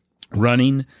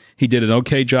 Running, he did an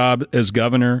okay job as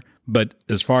governor, but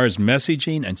as far as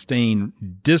messaging and staying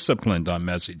disciplined on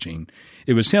messaging,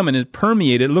 it was him, and it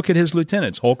permeated. Look at his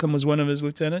lieutenants. Holcomb was one of his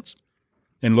lieutenants,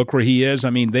 and look where he is.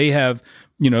 I mean, they have.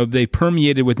 They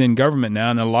permeated within government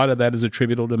now, and a lot of that is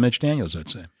attributable to Mitch Daniels, I'd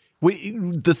say.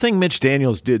 The thing Mitch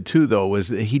Daniels did too, though, was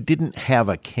that he didn't have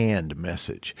a canned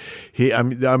message.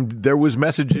 There was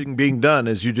messaging being done,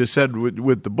 as you just said,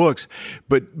 with the books,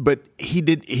 but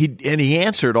he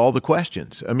answered all the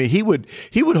questions. I mean, he would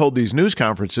hold these news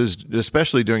conferences,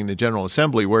 especially during the General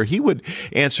Assembly, where he would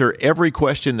answer every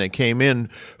question that came in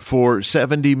for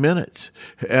 70 minutes,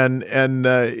 and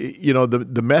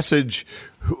the message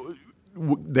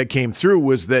that came through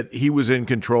was that he was in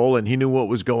control and he knew what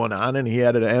was going on, and he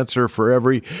had an answer for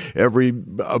every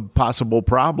possible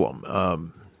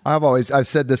problem. I've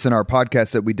said this in our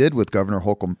podcast that we did with Governor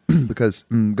Holcomb because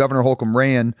Governor Holcomb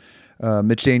ran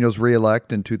Mitch Daniels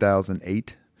reelect in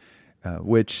 2008,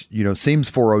 which seems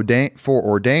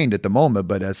foreordained at the moment.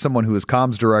 But as someone who was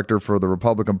comms director for the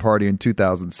Republican Party in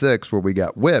 2006, where we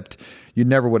got whipped, you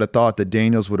never would have thought that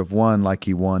Daniels would have won like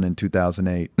he won in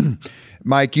 2008.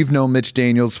 Mike, you've known Mitch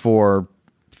Daniels for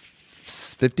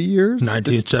 50 years?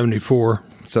 1974.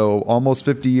 So almost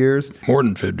 50 years? More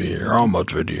than 50 years, almost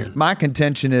 50 years. My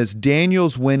contention is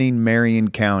Daniels winning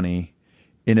Marion County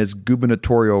in his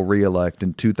gubernatorial reelect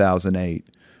in 2008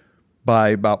 by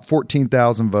about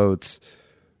 14,000 votes,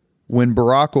 when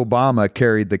Barack Obama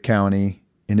carried the county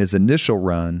in his initial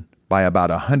run by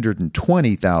about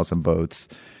 120,000 votes,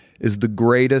 is the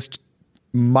greatest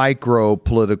micro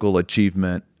political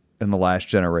achievement in the last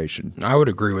generation. I would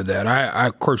agree with that.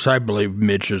 Of course, I believe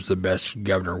Mitch is the best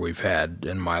governor we've had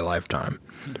in my lifetime.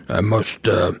 And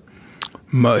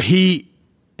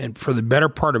for the better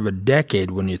part of a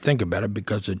decade, when you think about it,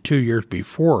 because the 2 years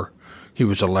before he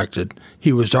was elected,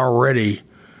 he was already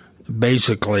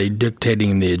basically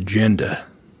dictating the agenda,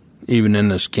 even in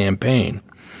this campaign.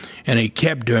 And he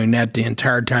kept doing that the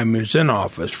entire time he was in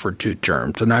office for 2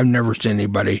 terms. And I've never seen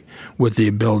anybody with the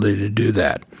ability to do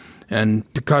that. And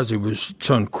because he was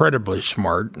so incredibly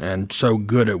smart and so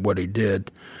good at what he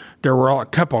did, there were a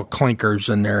couple of clinkers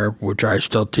in there, which I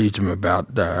still tease him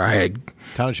about. I had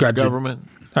township government.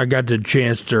 I got the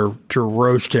chance to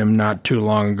roast him not too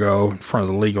long ago in front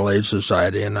of the Legal Aid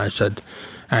Society, and I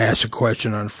asked a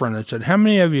question on the front. I said, how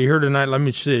many of you here tonight, let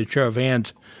me see a show of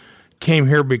hands, came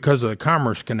here because of the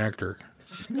Commerce Connector?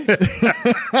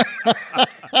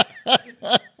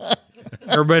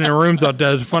 Everybody in the room thought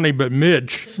that was funny, but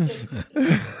Mitch.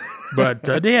 But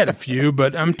they had a few,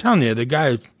 but I'm telling you, the guy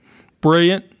is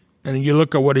brilliant, and you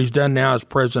look at what he's done now as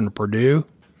president of Purdue.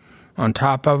 On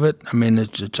top of it, I mean,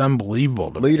 it's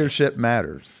unbelievable. Leadership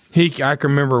matters. I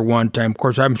can remember one time, of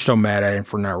course, I'm still mad at him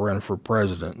for not running for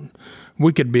president.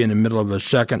 We could be in the middle of a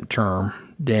second term,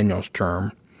 Daniel's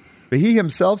term. But he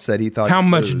himself said he thought how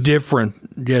much different,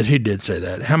 yes, he did say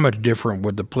that. How much different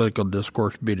would the political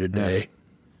discourse be today? Yeah.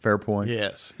 Fair point.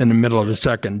 Yes. In the middle of the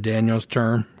second Daniel's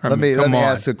term. Let me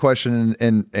ask a question,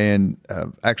 and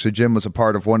actually Jim was a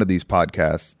part of one of these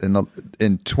podcasts.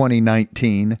 In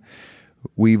 2019,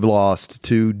 we've lost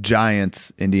two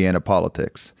giants Indiana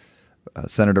politics,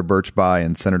 Senator Birch Bayh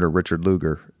and Senator Richard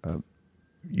Lugar.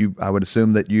 I would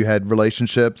assume that you had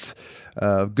relationships,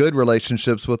 good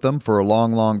relationships with them for a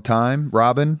long, long time.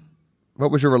 Robin,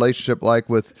 what was your relationship like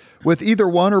with either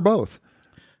one or both?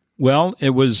 Well,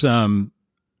 it was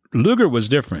Lugar was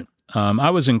different. I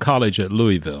was in college at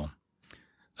Louisville,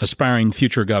 aspiring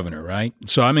future governor, right?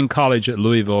 So I'm in college at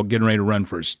Louisville, getting ready to run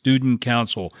for student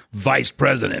council vice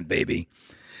president, baby.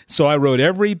 So I wrote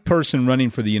every person running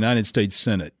for the United States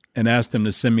Senate and asked them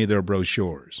to send me their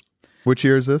brochures. Which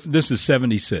year is this? This is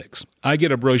 76. I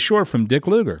get a brochure from Dick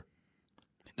Lugar.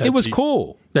 It was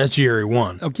cool. That's year he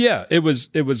won. Oh, yeah, it was.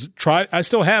 I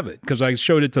still have it because I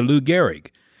showed it to Lou Gehrig,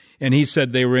 and he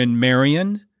said they were in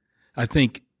Marion. I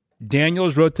think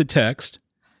Daniels wrote the text,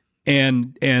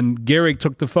 and Gehrig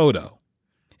took the photo.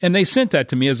 And they sent that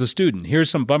to me as a student. Here's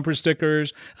some bumper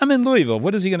stickers. I'm in Louisville.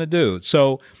 What is he going to do?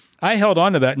 So I held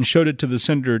on to that and showed it to the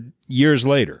senator years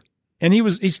later. And he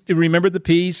remembered the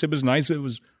piece. It was nice. It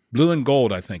was blue and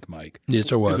gold, I think, Mike.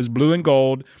 Yes, it was. It was blue and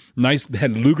gold. Nice. It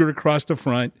had Lugar across the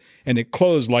front, and it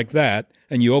closed like that.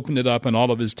 And you opened it up, and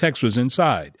all of his text was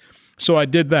inside. So I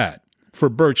did that. For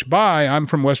Birch Bayh, I'm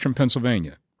from Western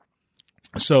Pennsylvania.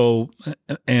 So,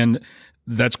 and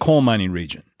that's coal mining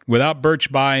region. Without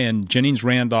Birch Bayh and Jennings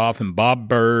Randolph and Bob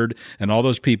Byrd and all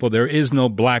those people, there is no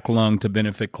black lung to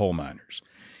benefit coal miners.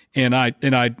 And I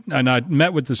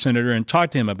met with the senator and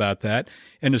talked to him about that.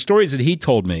 And the stories that he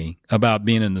told me about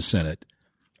being in the Senate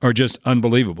are just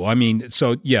unbelievable. I mean,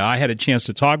 so yeah, I had a chance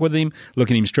to talk with him,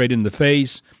 looking him straight in the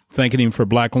face, thanking him for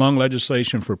black lung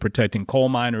legislation, for protecting coal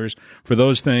miners, for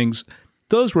those things.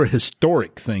 Those were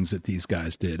historic things that these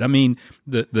guys did. I mean,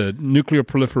 the nuclear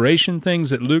proliferation things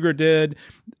that Lugar did,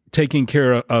 taking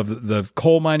care of the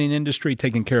coal mining industry,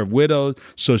 taking care of widows,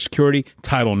 Social Security,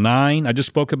 Title IX. I just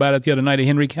spoke about it the other night at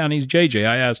Henry County's JJ.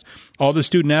 I asked all the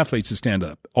student athletes to stand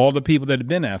up, all the people that had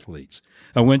been athletes.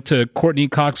 I went to Courtney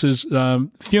Cox's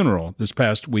funeral this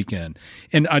past weekend,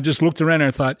 and I just looked around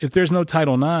and I thought, if there's no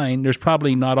Title IX, there's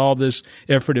probably not all this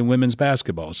effort in women's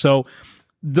basketball. So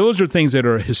those are things that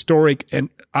are historic, and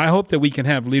I hope that we can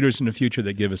have leaders in the future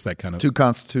that give us that kind of... Two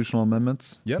constitutional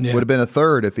amendments? Yep. Yeah. Would have been a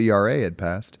third if ERA had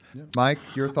passed. Yep. Mike,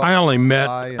 your thoughts? I only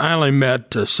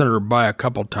met Senator Bayh a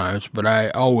couple times, but I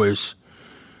always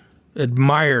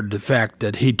admired the fact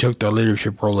that he took the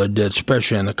leadership role he did,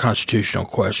 especially on the constitutional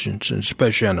questions, and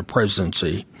especially on the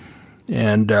presidency,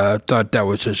 and thought that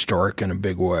was historic in a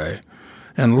big way.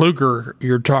 And Lugar,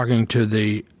 you're talking to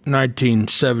the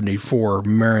 1974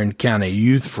 Marion County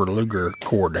Youth for Lugar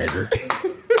coordinator.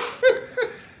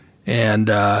 And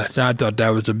I thought that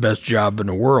was the best job in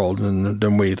the world. And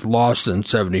then we lost in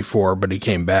 74, but he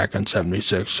came back in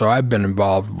 76. So I've been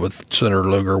involved with Senator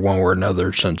Lugar one way or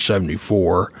another since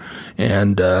 74.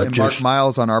 And Mark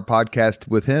Miles on our podcast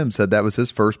with him said that was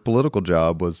his first political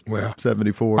job was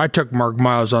 74. I took Mark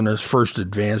Miles on his first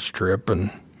advance trip,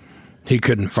 and he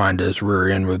couldn't find his rear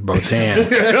end with both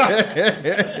hands.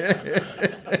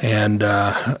 And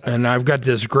I've got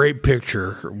this great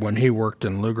picture when he worked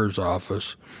in Lugar's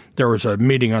office. There was a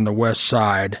meeting on the west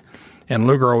side, and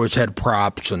Lugar always had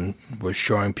props and was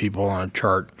showing people on a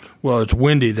chart. Well, it's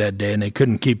windy that day, and they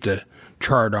couldn't keep the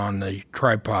chart on the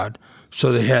tripod.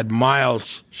 So they had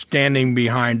Miles standing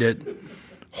behind it,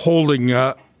 holding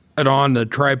it on the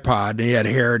tripod, and he had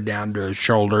hair down to his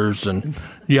shoulders, and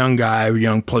young guy,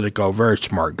 young politico, very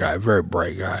smart guy, very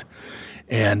bright guy.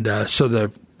 And so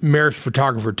the Mayor's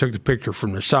photographer took the picture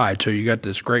from the side, so you got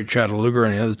this great shot of Lugar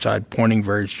on the other side pointing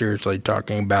very seriously,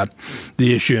 talking about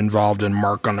the issue involved in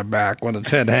Mark on the back with his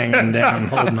head hanging down,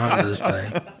 holding on to this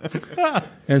thing.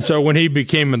 And so when he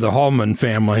became in the Hallman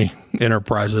Family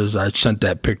Enterprises, I sent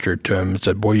that picture to him and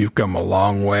said, boy, you've come a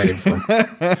long way from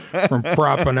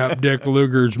propping up Dick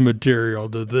Lugar's material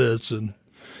to this.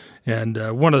 And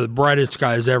one of the brightest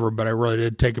guys ever, but I really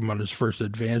did take him on his first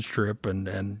advance trip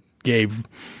and gave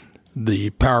the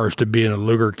powers to be in the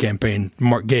Lugar campaign,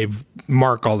 gave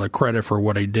Mark all the credit for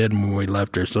what he did when we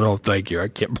left her. So, thank you. I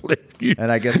can't believe you. And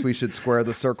I guess we should square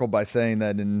the circle by saying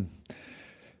that in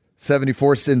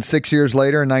 74, and 6 years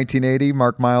later, in 1980,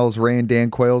 Mark Miles ran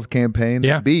Dan Quayle's campaign,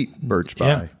 beat Birch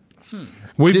Bayh. Yeah.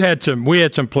 We had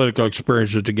some political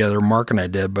experiences together, Mark and I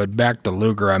did, but back to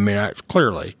Lugar, I mean, it's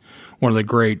clearly one of the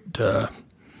great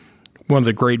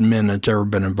men that's ever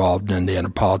been involved in Indiana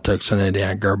politics and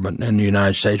Indiana government and the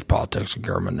United States politics and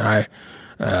government. I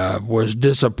was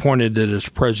disappointed that his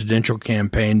presidential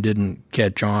campaign didn't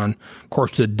catch on. Of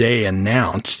course, the day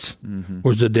announced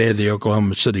was the day of the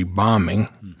Oklahoma City bombing,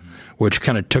 which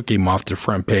kind of took him off the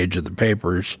front page of the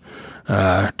papers,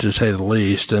 to say the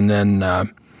least. And then,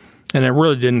 and it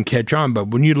really didn't catch on. But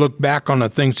when you look back on the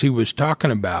things he was talking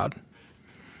about,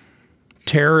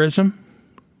 terrorism,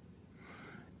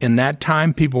 in that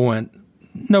time, people went,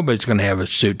 nobody's going to have a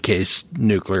suitcase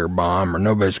nuclear bomb or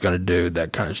nobody's going to do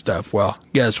that kind of stuff. Well,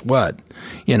 guess what?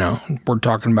 You know, we're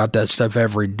talking about that stuff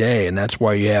every day, and that's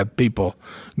why you have people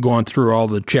going through all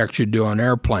the checks you do on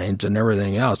airplanes and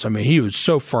everything else. I mean, he was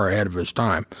so far ahead of his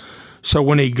time. So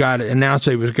when he got announced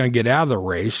that he was going to get out of the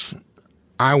race,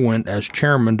 I went as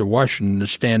chairman to Washington to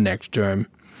stand next to him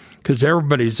because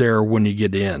everybody's there when you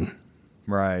get in.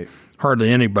 Right.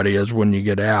 Hardly anybody is when you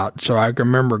get out. So I can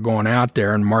remember going out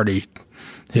there, and Marty,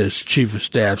 his chief of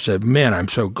staff, said, man, I'm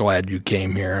so glad you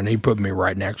came here. And he put me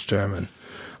right next to him. And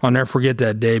I'll never forget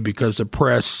that day because the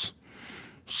press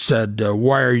said,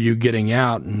 why are you getting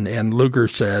out? And Lugar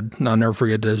said, and I'll never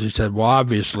forget this, he said, well,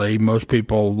 obviously, most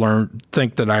people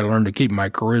think that I learned to keep my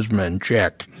charisma in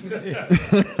check.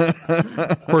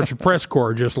 Of course, the press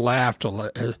corps just laughed.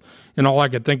 And all I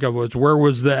could think of was, where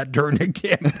was that during the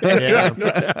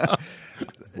campaign?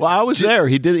 Well, I was there.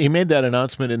 He made that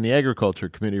announcement in the Agriculture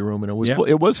Committee room, and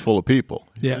it was full of people.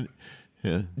 Yeah.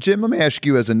 Yeah. Jim, let me ask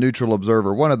you as a neutral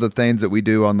observer, one of the things that we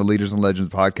do on the Leaders and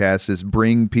Legends podcast is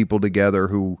bring people together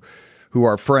who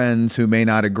are friends, who may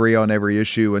not agree on every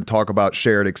issue, and talk about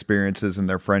shared experiences and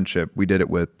their friendship. We did it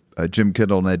with Jim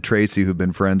Kendall and Ed Tracy, who've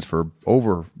been friends for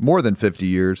more than 50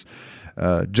 years.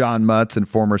 John Mutz and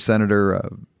former Senator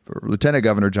Lieutenant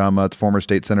Governor John Mutz, former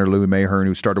State Senator Louis Mahern,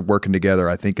 who started working together,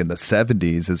 I think, in the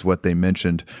 70s is what they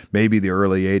mentioned. Maybe the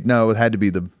early 80s. No, it had to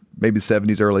be maybe the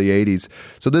 70s, early 80s.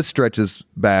 So this stretches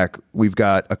back. We've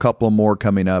got a couple more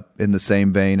coming up in the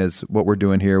same vein as what we're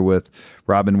doing here with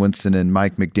Robin Winston and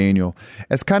Mike McDaniel.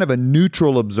 As kind of a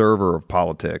neutral observer of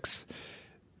politics,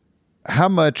 how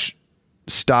much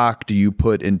stock do you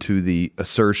put into the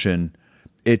assertion,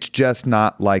 it's just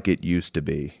not like it used to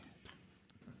be?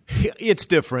 It's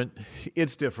different.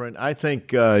 It's different. I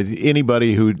think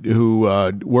anybody who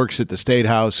works at the State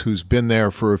House, who's been there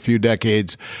for a few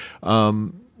decades,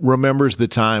 remembers the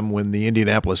time when the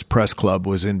Indianapolis Press Club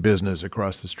was in business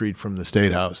across the street from the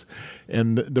State House.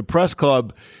 And the Press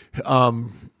Club,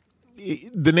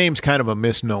 the name's kind of a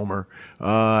misnomer.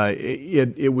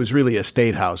 It was really a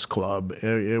State House club.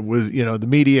 It was, the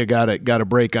media got a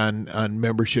break on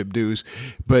membership dues,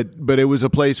 but it was a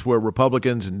place where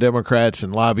Republicans and Democrats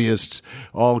and lobbyists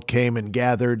all came and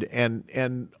gathered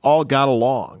and all got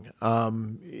along.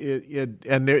 And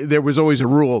there was always a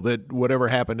rule that whatever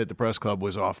happened at the Press Club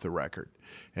was off the record.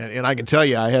 And I can tell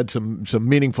you, I had some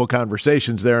meaningful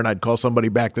conversations there, and I'd call somebody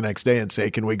back the next day and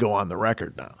say, "Can we go on the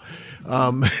record now?"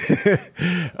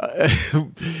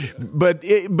 But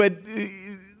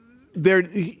there,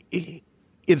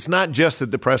 it's not just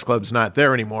that the Press Club's not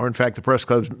there anymore. In fact,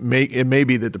 it may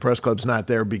be that the Press Club's not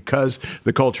there because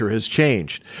the culture has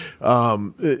changed.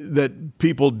 That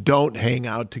people don't hang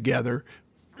out together.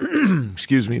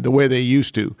 Excuse me, the way they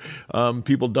used to.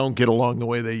 People don't get along the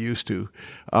way they used to.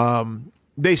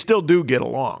 They still do get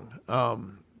along.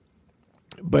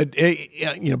 But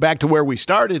back to where we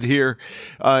started here,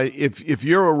 if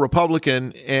you're a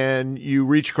Republican and you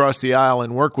reach across the aisle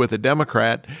and work with a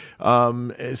Democrat,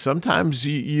 sometimes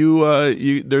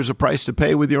you there's a price to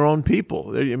pay with your own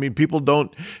people. I mean, people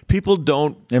don't,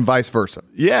 and vice versa.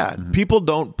 Yeah, people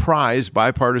don't prize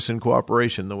bipartisan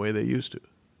cooperation the way they used to.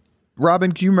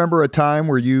 Robin, do you remember a time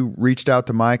where you reached out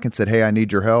to Mike and said, "Hey, I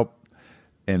need your help"?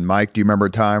 And Mike, do you remember a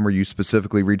time where you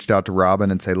specifically reached out to Robin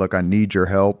and say, "Look, I need your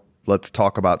help"? let's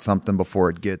talk about something before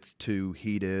it gets too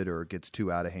heated or it gets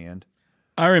too out of hand?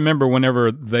 I remember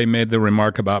whenever they made the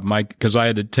remark about Mike, because I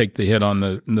had to take the hit on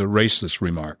the racist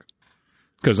remark,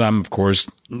 because I'm, of course,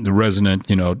 the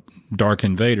resident, dark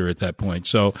invader at that point.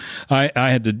 So I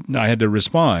had to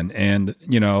respond. And,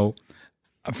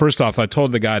 first off, I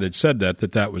told the guy that said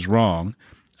that was wrong.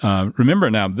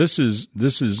 Remember now, this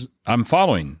is I'm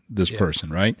following this person,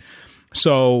 right?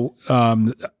 So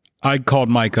I called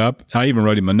Mike up. I even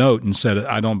wrote him a note and said,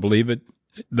 I don't believe it.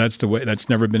 That's the way. That's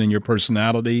never been in your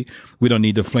personality. We don't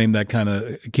need to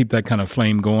keep that kind of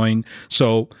flame going.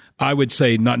 So I would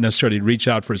say not necessarily reach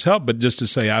out for his help, but just to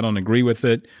say I don't agree with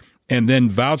it, and then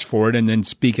vouch for it, and then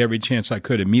speak every chance I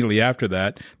could immediately after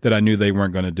that I knew they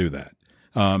weren't going to do that.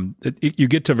 You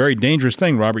get to a very dangerous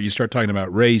thing, Robert. You start talking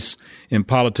about race in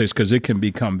politics because it can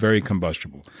become very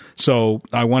combustible. So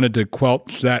I wanted to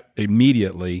quelch that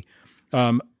immediately.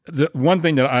 The one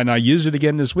thing and I used it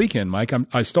again this weekend, Mike,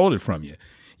 I stole it from you.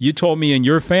 You told me in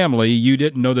your family you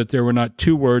didn't know that there were not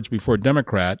two words before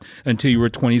Democrat until you were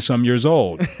 20-some years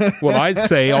old. Well, I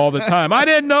say all the time, I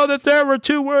didn't know that there were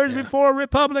two words before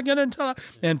Republican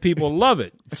and people love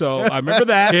it. So I remember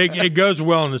that. It goes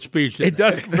well in the speech. It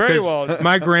does very well.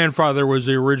 My grandfather was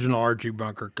the original Archie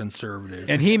Bunker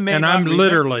conservative. And he may I'm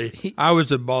literally, I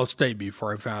was at Ball State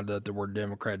before I found out the word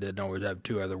Democrat didn't always have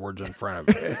two other words in front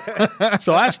of it.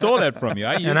 So I stole that from you.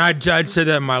 I'd say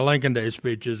that in my Lincoln Day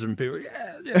speeches, and people,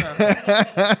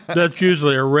 that's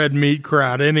usually a red meat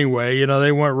crowd anyway.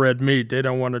 They want red meat. They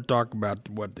don't want to talk about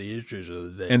what the issues of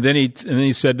the day. And then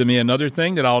he said to me another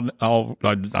thing that I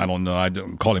don't know. I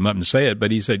don't call him up and say it,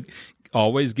 but he said,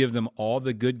 always give them all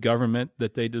the good government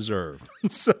that they deserve.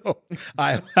 So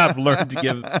I have learned to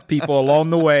give people along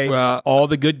the way all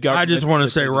the good government. I just want to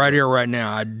say right here, right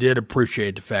now, I did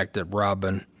appreciate the fact that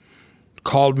Robin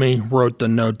called me, wrote the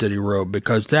note that he wrote,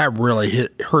 because that really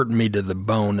hurt me to the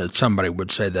bone that somebody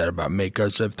would say that about me.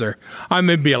 Because I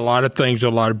may be a lot of things to a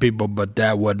lot of people, but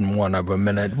that wasn't one of them,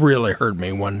 and it really hurt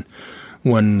me when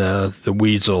the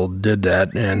weasel did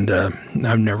that, and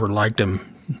I've never liked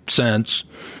him since,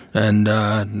 and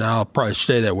I'll probably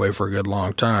stay that way for a good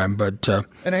long time. But and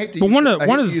I hate to but use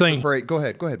one of the things. Go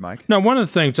ahead, Mike. No, one of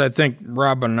the things I think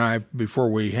Robin and I, before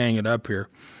we hang it up here,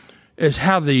 is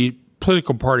how the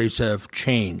political parties have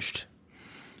changed.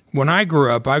 When I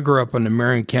grew up in the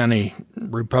Marion County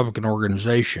Republican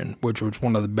Organization, which was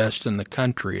one of the best in the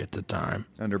country at the time.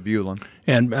 Under Bullen.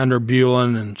 And under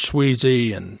Bullen and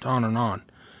Sweezy and on and on.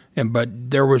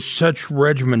 But there was such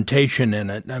regimentation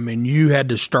in it. I mean, you had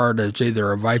to start as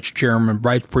either a vice chairman,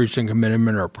 vice precinct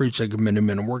committeeman, or a precinct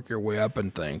committeeman and work your way up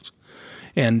in things.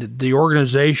 And the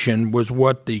organization was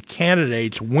what the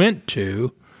candidates went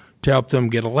to help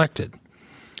them get elected.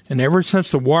 And ever since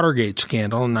the Watergate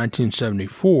scandal in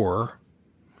 1974,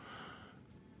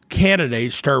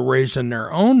 candidates start raising their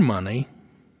own money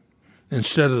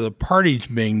instead of the parties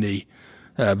being the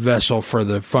vessel for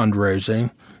the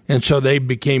fundraising. And so they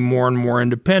became more and more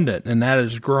independent, and that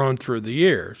has grown through the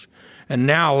years. And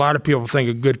now a lot of people think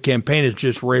a good campaign is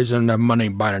just raising enough money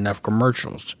and buying enough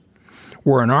commercials.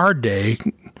 Where in our day,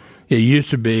 it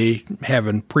used to be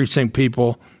having precinct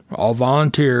people, all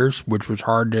volunteers, which was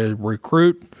hard to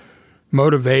recruit,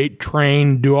 motivate,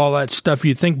 train, do all that stuff.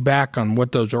 You think back on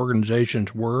what those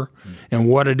organizations were and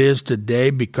what it is today,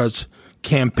 because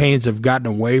campaigns have gotten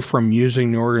away from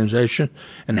using the organization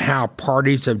and how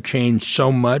parties have changed so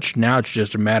much. Now it's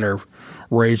just a matter of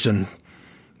raising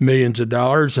millions of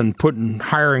dollars and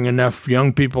hiring enough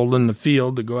young people in the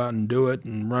field to go out and do it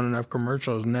and run enough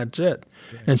commercials, and that's it.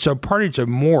 Okay. And so parties have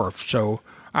morphed. So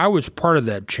I was part of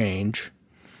that change.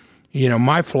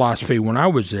 My philosophy when I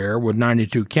was there with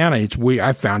 92 counties,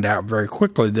 I found out very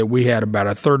quickly that we had about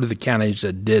a third of the counties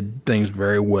that did things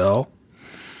very well,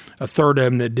 a third of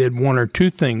them that did one or two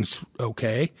things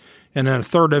okay, and then a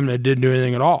third of them that didn't do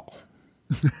anything at all.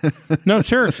 No,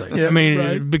 seriously. Yeah,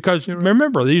 right. Because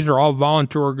remember, these are all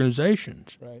volunteer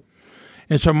organizations. Right.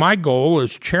 And so my goal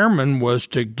as chairman was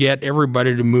to get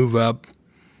everybody to move up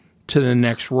to the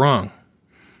next rung.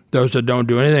 Those that don't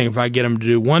do anything, if I get them to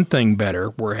do one thing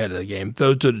better, we're ahead of the game.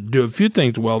 Those that do a few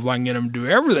things well, if I can get them to do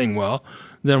everything well,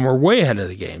 then we're way ahead of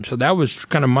the game. So that was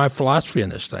kind of my philosophy in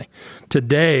this thing.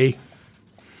 Today,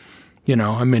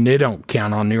 they don't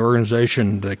count on the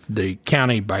organization, the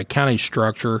county by county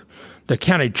structure. The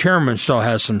county chairman still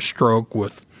has some stroke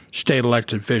with state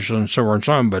elected officials and so on and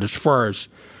so on. But as far as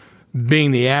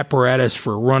being the apparatus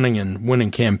for running and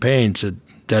winning campaigns, it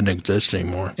doesn't exist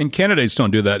anymore. And candidates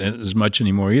don't do that as much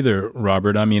anymore either,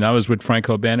 Robert. I mean, I was with Frank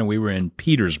O'Bannon. We were in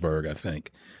Petersburg, I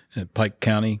think, at Pike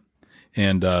County.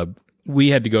 And we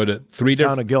had to go to 3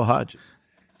 different... Town of Gil Hodges.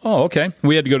 Oh, okay.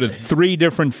 We had to go to 3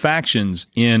 different factions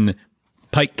in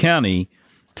Pike County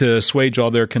to assuage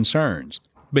all their concerns.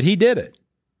 But he did it.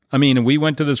 I mean, we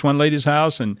went to this one lady's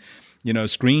house and,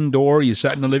 screen door, you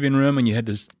sat in the living room and you had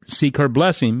to seek her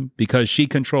blessing because she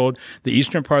controlled the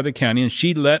eastern part of the county. And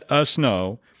she let us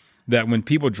know that when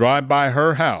people drive by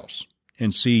her house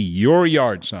and see your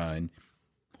yard sign,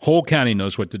 whole county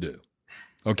knows what to do.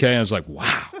 Okay. I was like,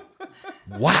 wow.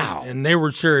 Wow. And they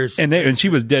were serious. And she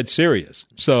was dead serious.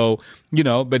 So,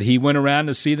 but he went around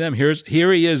to see them. Here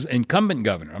he is, incumbent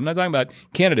governor. I'm not talking about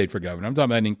candidate for governor. I'm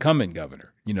talking about incumbent governor.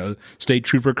 State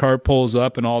trooper car pulls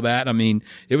up and all that. I mean,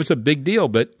 it was a big deal,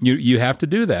 but you have to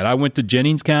do that. I went to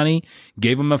Jennings County,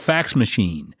 gave them a fax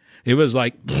machine. It was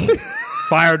like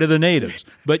fire to the natives.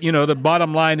 But, the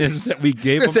bottom line is that we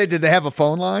gave them. Say, did they have a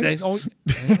phone line?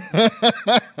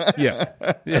 Yeah.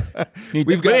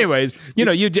 But anyways,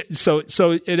 so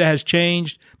it has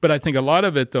changed. But I think a lot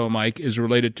of it, though, Mike, is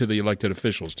related to the elected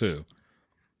officials, too,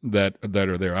 that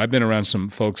are there. I've been around some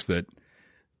folks that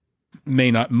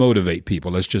may not motivate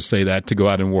people, let's just say that, to go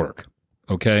out and work,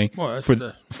 okay, well,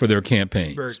 for their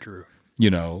campaigns. Very true.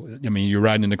 You're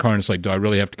riding in the car and it's like, do I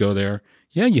really have to go there?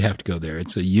 Yeah, you have to go there.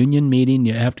 It's a union meeting.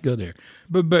 You have to go there.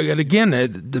 But again,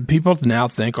 the people now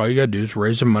think all you got to do is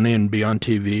raise the money and be on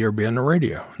TV or be on the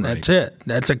radio. And that's it.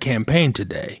 That's a campaign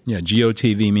today. Yeah,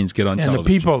 GOTV means get on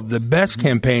television. And the best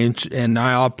campaigns, and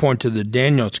I'll point to the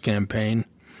Daniels campaign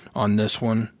on this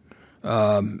one,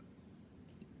 the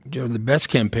best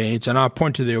campaigns, and I'll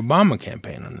point to the Obama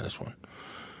campaign on this one.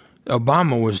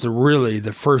 Obama was really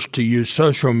the first to use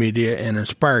social media and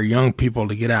inspire young people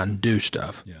to get out and do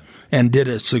stuff, and did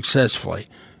it successfully.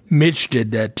 Mitch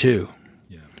did that too.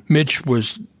 Yeah. Mitch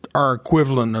was our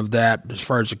equivalent of that as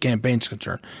far as the campaign's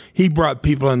concerned. He brought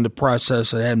people in the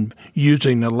process that had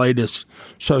using the latest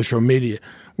social media.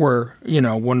 Where,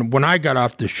 when I got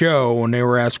off the show, when they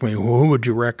were asking me, well, who would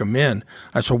you recommend?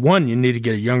 I said, one, you need to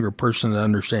get a younger person to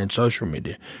understand social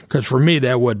media. Because for me,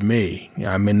 that wasn't me.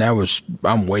 I mean,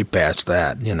 I'm way past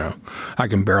that, I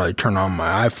can barely turn on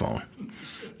my iPhone,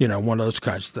 one of those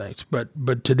kinds of things.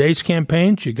 But today's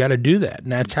campaigns, you got to do that.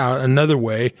 And that's another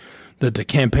way that the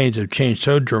campaigns have changed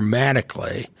so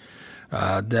dramatically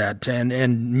that,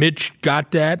 and Mitch got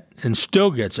that and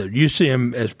still gets it. You see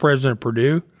him as President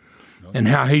Purdue. And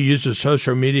how he uses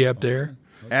social media up there.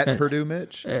 At Purdue,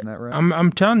 Mitch? Isn't that right?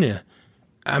 I'm telling you.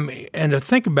 And to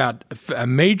think about a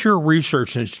major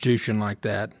research institution like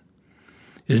that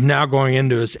is now going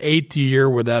into its 8th year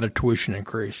without a tuition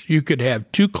increase. You could have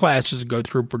 2 classes go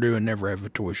through Purdue and never have a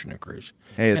tuition increase.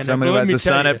 Hey, as somebody who has a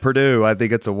son at Purdue, I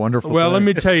think it's a wonderful thing. Let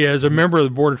me tell you, as a member of the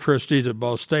Board of Trustees at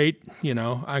Ball State,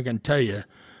 I can tell you,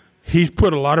 he's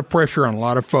put a lot of pressure on a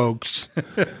lot of folks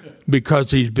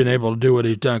because he's been able to do what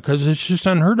he's done. Because it's just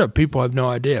unheard of. People have no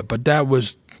idea. But that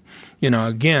was,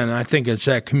 again, I think it's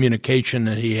that communication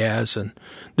that he has. And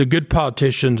the good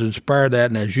politicians inspire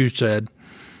that. And as you said,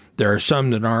 there are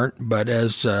some that aren't. But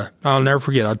as I'll never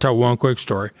forget, I'll tell one quick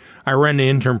story. I ran the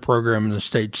intern program in the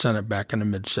state Senate back in the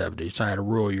mid-'70s. I had a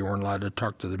rule you weren't allowed to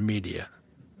talk to the media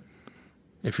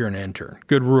if you're an intern.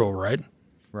 Good rule, right?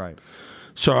 Right.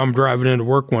 So I'm driving into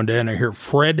work one day, and I hear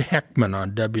Fred Heckman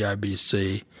on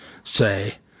WIBC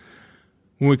say,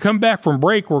 when we come back from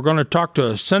break, we're going to talk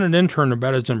to a Senate intern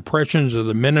about his impressions of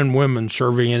the men and women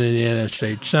serving in the United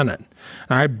States Senate.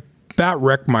 And I about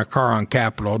wrecked my car on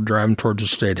Capitol driving towards the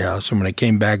State House. And when I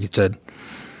came back, he said,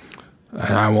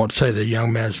 and I won't say the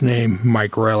young man's name,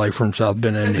 Mike Riley from South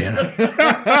Bend, Indiana.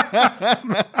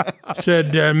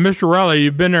 Said, Mr. Riley,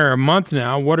 you've been there a month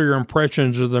now. What are your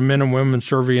impressions of the men and women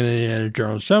serving in the Indiana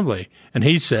General Assembly? And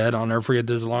he said, I'll never forget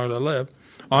this as long as I live,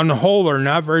 on the whole, they're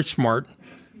not very smart,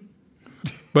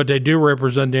 but they do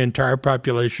represent the entire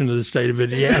population of the state of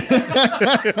Indiana.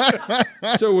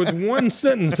 So with one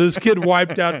sentence, this kid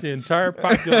wiped out the entire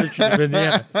population of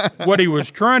Indiana. What he was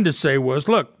trying to say was,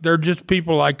 look, they're just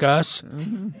people like us.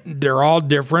 Mm-hmm. They're all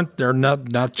different. They're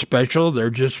not special. They're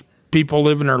just people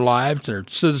living their lives. They're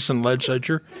citizen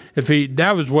legislature.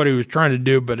 That was what he was trying to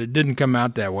do, but it didn't come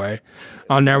out that way.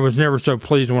 I was never so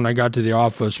pleased when I got to the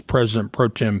office, President Pro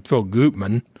Tem Phil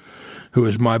Gutman, who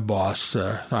was my boss.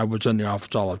 I was in the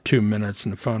office all of 2 minutes,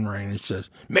 and the phone rang. He says,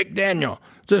 McDaniel,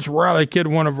 is this Riley kid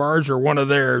one of ours or one of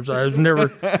theirs? I was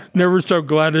never so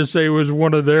glad to say he was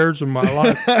one of theirs in my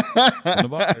life.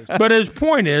 But his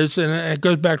point is, and it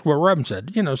goes back to what Robin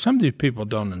said, some of these people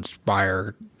don't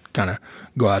inspire, kind of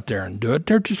go out there and do it.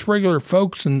 They're just regular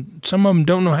folks, and some of them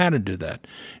don't know how to do that.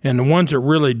 And the ones that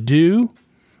really do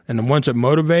And the ones that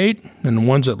motivate and the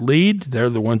ones that lead, they're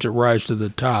the ones that rise to the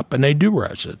top, and they do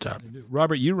rise to the top.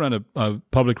 Robert, you run a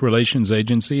public relations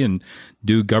agency and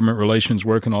do government relations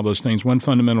work and all those things. One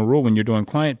fundamental rule when you're doing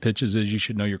client pitches is you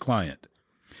should know your client.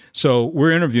 So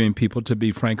we're interviewing people to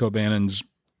be Frank O'Bannon's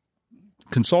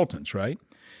consultants, right?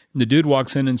 And the dude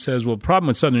walks in and says, well, the problem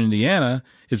with Southern Indiana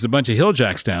is a bunch of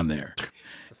hilljacks down there.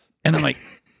 And I'm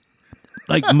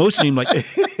like motioning like,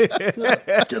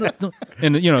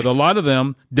 and a lot of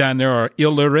them down there are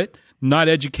illiterate, not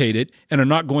educated, and are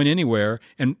not going anywhere.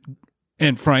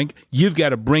 And Frank, you've got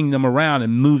to bring them around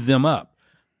and move them up.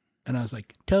 And I was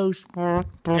like, toast.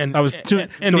 And I was doing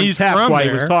taps while he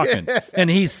was talking. And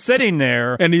he's sitting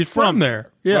there. And he's from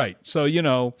there. Yeah. Right. So,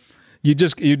 you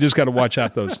just got to watch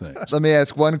out those things. Let me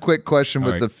ask one quick question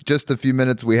with just the few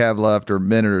minutes we have left, or a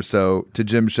minute or so, to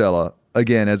Jim Shella.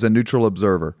 Again, as a neutral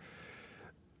observer,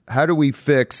 how do we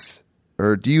fix,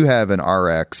 or do you have an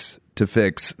RX to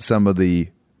fix some of the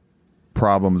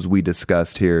problems we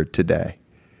discussed here today?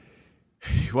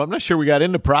 Well, I'm not sure we got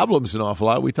into problems an awful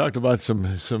lot. We talked about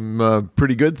some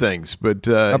pretty good things, but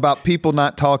about people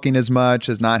not talking as much,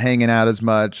 as not hanging out as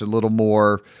much, a little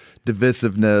more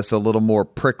divisiveness, a little more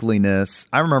prickliness.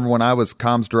 I remember when I was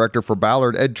comms director for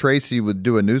Ballard, Ed Tracy would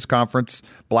do a news conference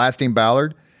blasting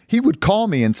Ballard. He would call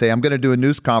me and say, I'm going to do a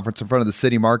news conference in front of the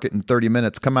city market in 30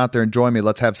 minutes. Come out there and join me.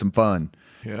 Let's have some fun.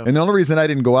 Yeah. And the only reason I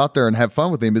didn't go out there and have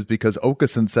fun with him is because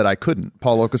Okeson said I couldn't.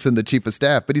 Paul Okeson, the chief of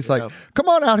staff. But he's like, come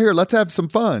on out here. Let's have some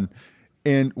fun.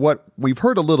 And what we've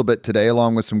heard a little bit today,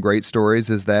 along with some great stories,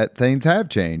 is that things have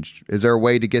changed. Is there a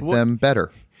way to get them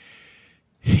better?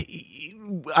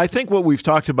 I think what we've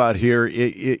talked about here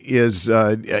is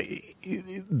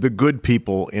the good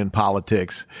people in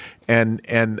politics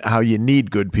and how you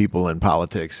need good people in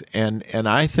politics. And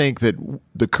I think that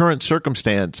the current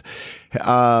circumstance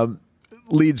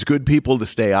leads good people to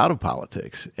stay out of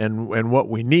politics. And what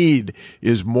we need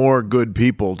is more good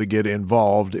people to get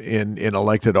involved in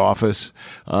elected office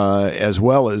as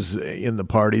well as in the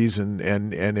parties and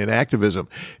in activism.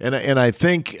 And I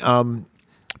think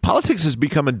politics has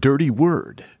become a dirty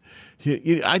word.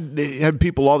 I have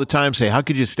people all the time say, how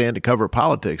could you stand to cover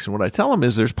politics? And what I tell them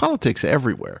is there's politics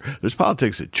everywhere. There's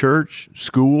politics at church,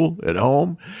 school, at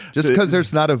home. Just because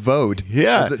there's not a vote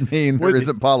doesn't mean there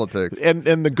isn't politics. And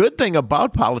the good thing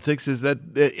about politics is that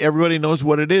everybody knows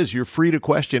what it is. You're free to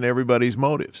question everybody's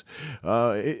motives.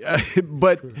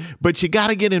 But you got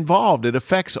to get involved. It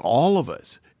affects all of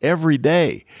us every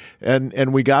day.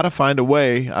 And we got to find a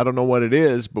way. I don't know what it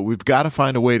is, but we've got to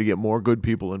find a way to get more good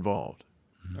people involved.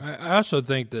 I also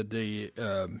think that the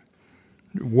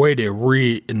way to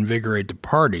reinvigorate the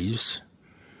parties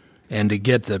and to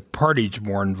get the parties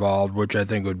more involved, which I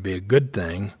think would be a good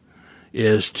thing,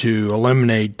 is to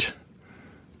eliminate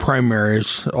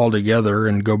primaries altogether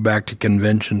and go back to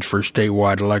conventions for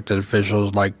statewide elected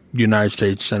officials like United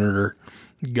States Senator,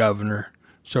 Governor,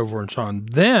 so forth and so on.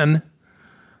 Then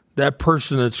that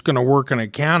person that's going to work in a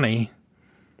county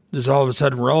is all of a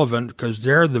sudden relevant because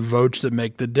they're the votes that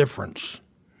make the difference.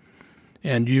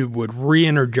 And you would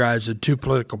re-energize the two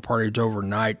political parties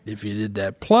overnight if you did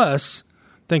that. Plus,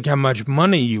 think how much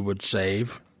money you would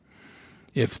save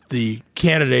if the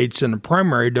candidates in the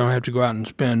primary don't have to go out and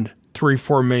spend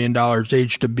 $3-4 million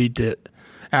each to beat it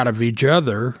out of each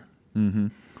other. Mm-hmm.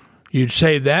 You'd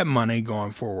save that money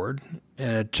going forward,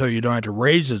 and so you don't have to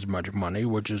raise as much money,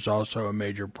 which is also a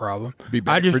major problem. Be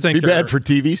bad for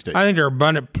TV stations. I think there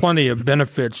are plenty of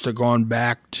benefits to going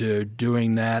back to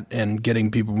doing that and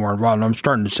getting people more involved. And I'm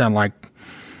starting to sound like,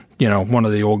 one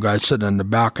of the old guys sitting in the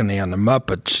balcony on the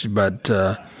Muppets.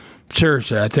 But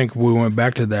seriously, I think if we went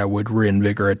back to that, we'd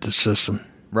reinvigorate the system.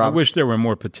 I wish there were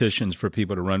more petitions for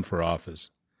people to run for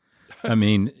office. I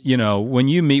mean, when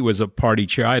you meet with a party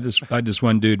chair, I had this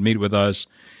one dude meet with us,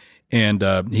 and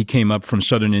he came up from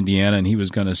Southern Indiana, and he was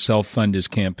going to self-fund his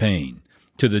campaign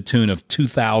to the tune of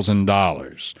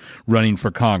 $2,000 running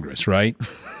for Congress, right?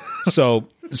 So,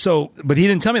 but he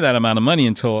didn't tell me that amount of money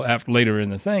until later in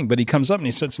the thing. But he comes up and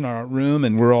he sits in our room,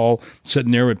 and we're all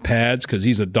sitting there with pads because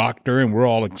he's a doctor, and we're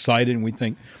all excited, and we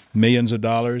think millions of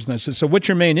dollars. And I said, so what's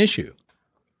your main issue?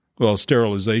 Well,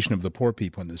 sterilization of the poor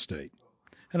people in this state.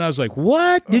 And I was like,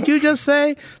 what did you just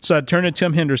say? So I turned to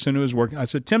Tim Henderson, who was working. I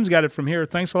said, Tim's got it from here.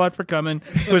 Thanks a lot for coming.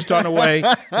 He was on the way.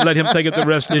 Let him take it the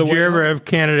rest of the way. Did you ever have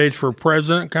candidates for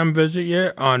president come visit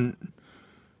you on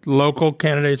local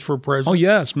candidates for president? Oh,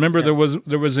 yes. Remember, there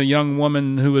was a young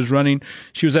woman who was running.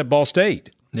 She was at Ball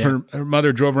State. Yeah. Her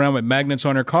mother drove around with magnets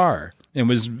on her car and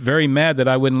was very mad that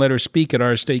I wouldn't let her speak at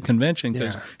our state convention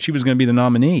because she was going to be the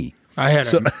nominee. I had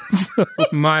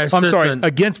my assistant. I'm sorry,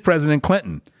 against President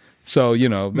Clinton. So, you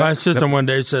know. My assistant one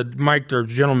day said, Mike,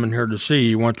 there's a gentleman here to see you.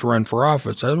 He wants to run for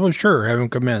office. I said, well, sure, have him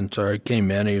come in. So I came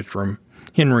in. He was from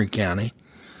Henry County.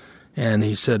 And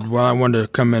he said, well, I wanted to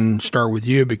come in and start with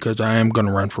you because I am going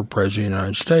to run for president of the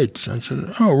United States. I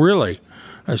said, oh, really?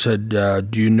 I said,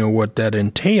 do you know what that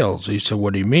entails? He said,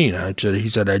 what do you mean? He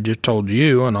said, I just told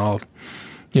you, and I'll,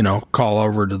 call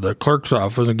over to the clerk's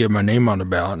office and get my name on the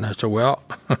ballot. And I said, well,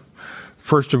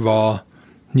 first of all,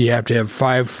 you have to have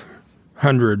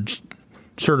 500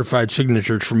 certified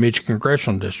signatures from each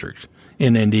congressional district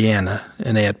in Indiana,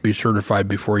 and they have to be certified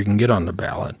before you can get on the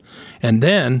ballot. And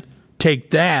then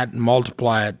take that and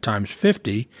multiply it times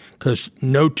 50, because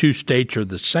no two states are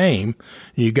the same.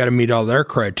 You got to meet all their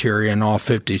criteria in all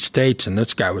 50 states. And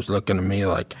this guy was looking at me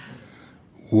like,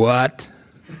 what?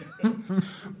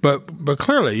 But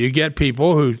clearly, you get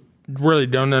people who really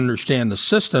don't understand the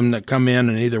system that come in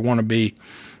and either want to be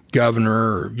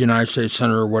governor or United States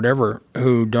senator or whatever,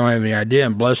 who don't have any idea,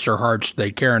 and bless their hearts,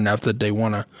 they care enough that they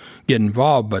want to get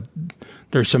involved. But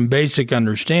there's some basic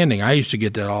understanding. I used to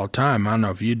get that all the time. I don't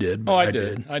know if you did. But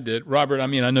I did. Robert, I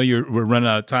mean, I know we're running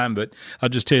out of time, but I'll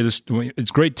just tell you this.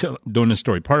 It's great doing this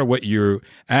story. Part of what you're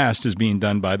asked is being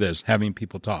done by this, having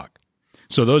people talk.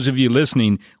 So those of you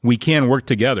listening, we can work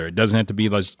together. It doesn't have to be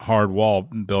this hard wall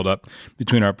build up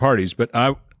between our parties. But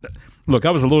I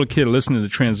was a little kid listening to the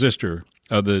transistor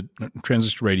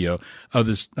radio of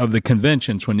the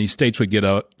conventions when these states would get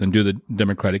out and do the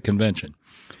Democratic convention.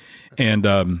 And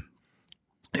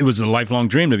it was a lifelong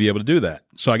dream to be able to do that.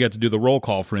 So I got to do the roll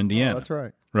call for Indiana. Oh, that's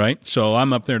right. Right? So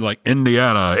I'm up there like,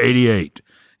 Indiana, 88.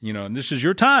 And this is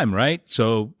your time, right?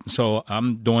 So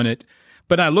I'm doing it.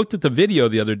 But I looked at the video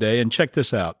the other day, and check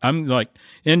this out. I'm like,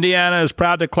 Indiana is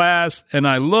proud to class. And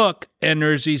I look, and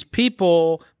there's these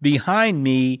people behind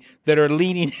me that are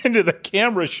leaning into the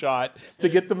camera shot to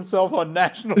get themselves on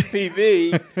national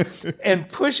TV and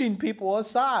pushing people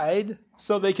aside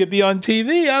so they could be on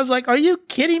TV. I was like, are you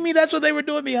kidding me? That's what they were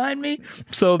doing behind me?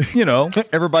 So,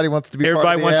 everybody wants to be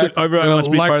everybody wants to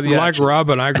be part of the like action. Rob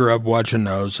and I grew up watching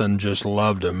those and just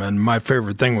loved them. And my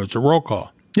favorite thing was the roll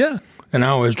call. Yeah. And I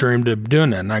always dreamed of doing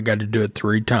that, and I got to do it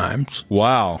 3 times.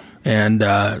 Wow. And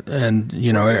Were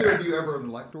you ever an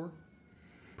elector?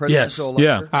 Yes. Elector?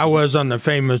 Yeah. I was on the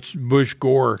famous Bush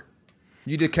Gore.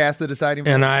 You did cast the deciding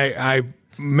vote? And I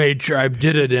made sure I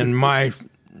did it in my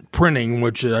printing,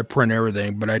 which I print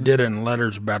everything, but I did it in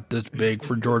letters about this big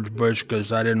for George Bush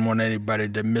because I didn't want anybody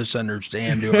to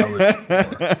misunderstand who I was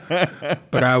for.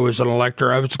 But I was an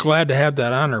elector. I was glad to have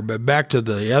that honor. But back to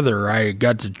the other, I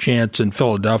got the chance in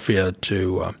Philadelphia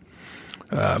to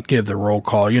give the roll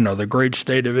call. The great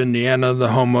state of Indiana,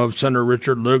 the home of Senator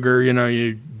Richard Lugar,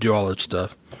 you do all that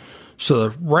stuff.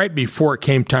 So right before it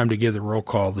came time to give the roll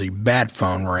call, the bat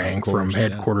phone rang from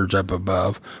headquarters up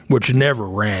above, which never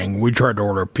rang. We tried to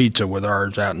order pizza with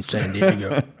ours out in San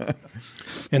Diego.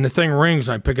 And the thing rings,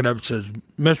 and I pick it up and says,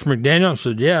 Mr. McDaniel? I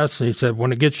said, yes. And he said,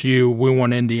 when it gets to you, we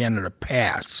want Indiana to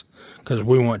pass because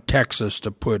we want Texas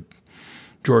to put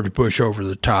George Bush over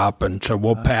the top, and so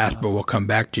we'll pass, but we'll come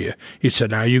back to you. He said,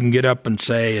 now you can get up and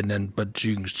say, but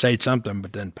you can say something,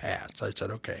 but then pass. I said,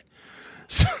 okay.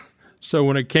 So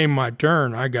when it came my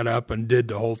turn, I got up and did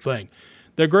the whole thing.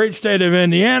 The great state of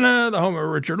Indiana, the home of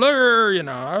Richard Lugar, went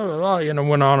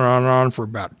on and on for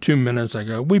about 2 minutes. I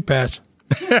go, we pass.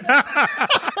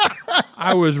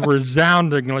 I was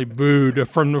resoundingly booed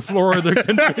from the floor of the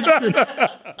convention.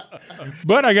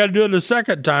 But I got to do it a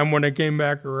second time when it came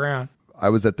back around. I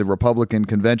was at the Republican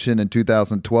convention in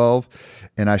 2012,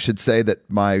 and I should say that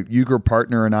my Uyghur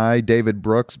partner and I, David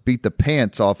Brooks, beat the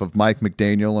pants off of Mike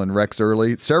McDaniel and Rex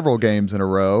Early several games in a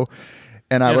row.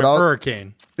 And I would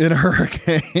hurricane. In a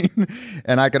hurricane.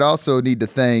 And I could also need to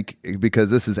thank, because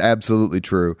this is absolutely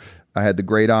true, I had the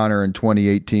great honor in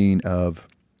 2018 of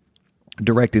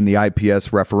directing the IPS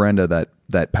referenda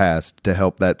that passed to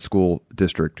help that school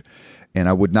district. And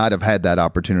I would not have had that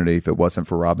opportunity if it wasn't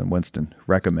for Robin Winston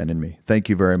recommending me. Thank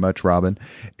you very much, Robin.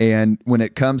 And when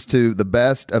it comes to the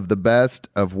best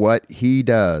of what he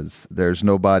does, there's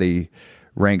nobody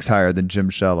ranks higher than Jim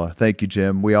Shella. Thank you,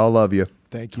 Jim. We all love you.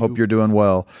 Thank you. Hope you're doing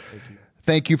well.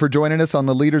 Thank you for joining us on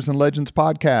the Leaders and Legends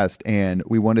podcast. And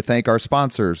we want to thank our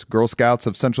sponsors, Girl Scouts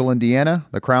of Central Indiana,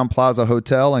 the Crown Plaza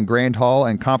Hotel and Grand Hall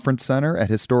and Conference Center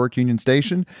at Historic Union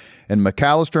Station, and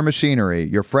McAllister Machinery,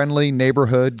 your friendly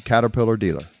neighborhood Caterpillar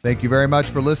dealer. Thank you very much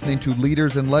for listening to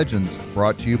Leaders and Legends,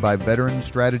 brought to you by Veteran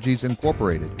Strategies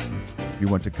Incorporated. If you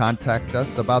want to contact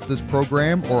us about this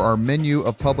program or our menu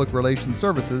of public relations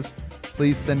services,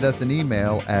 please send us an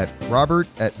email at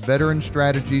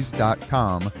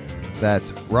robert@veteranstrategies.com.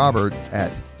 That's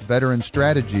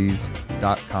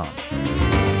robert@veteranstrategies.com.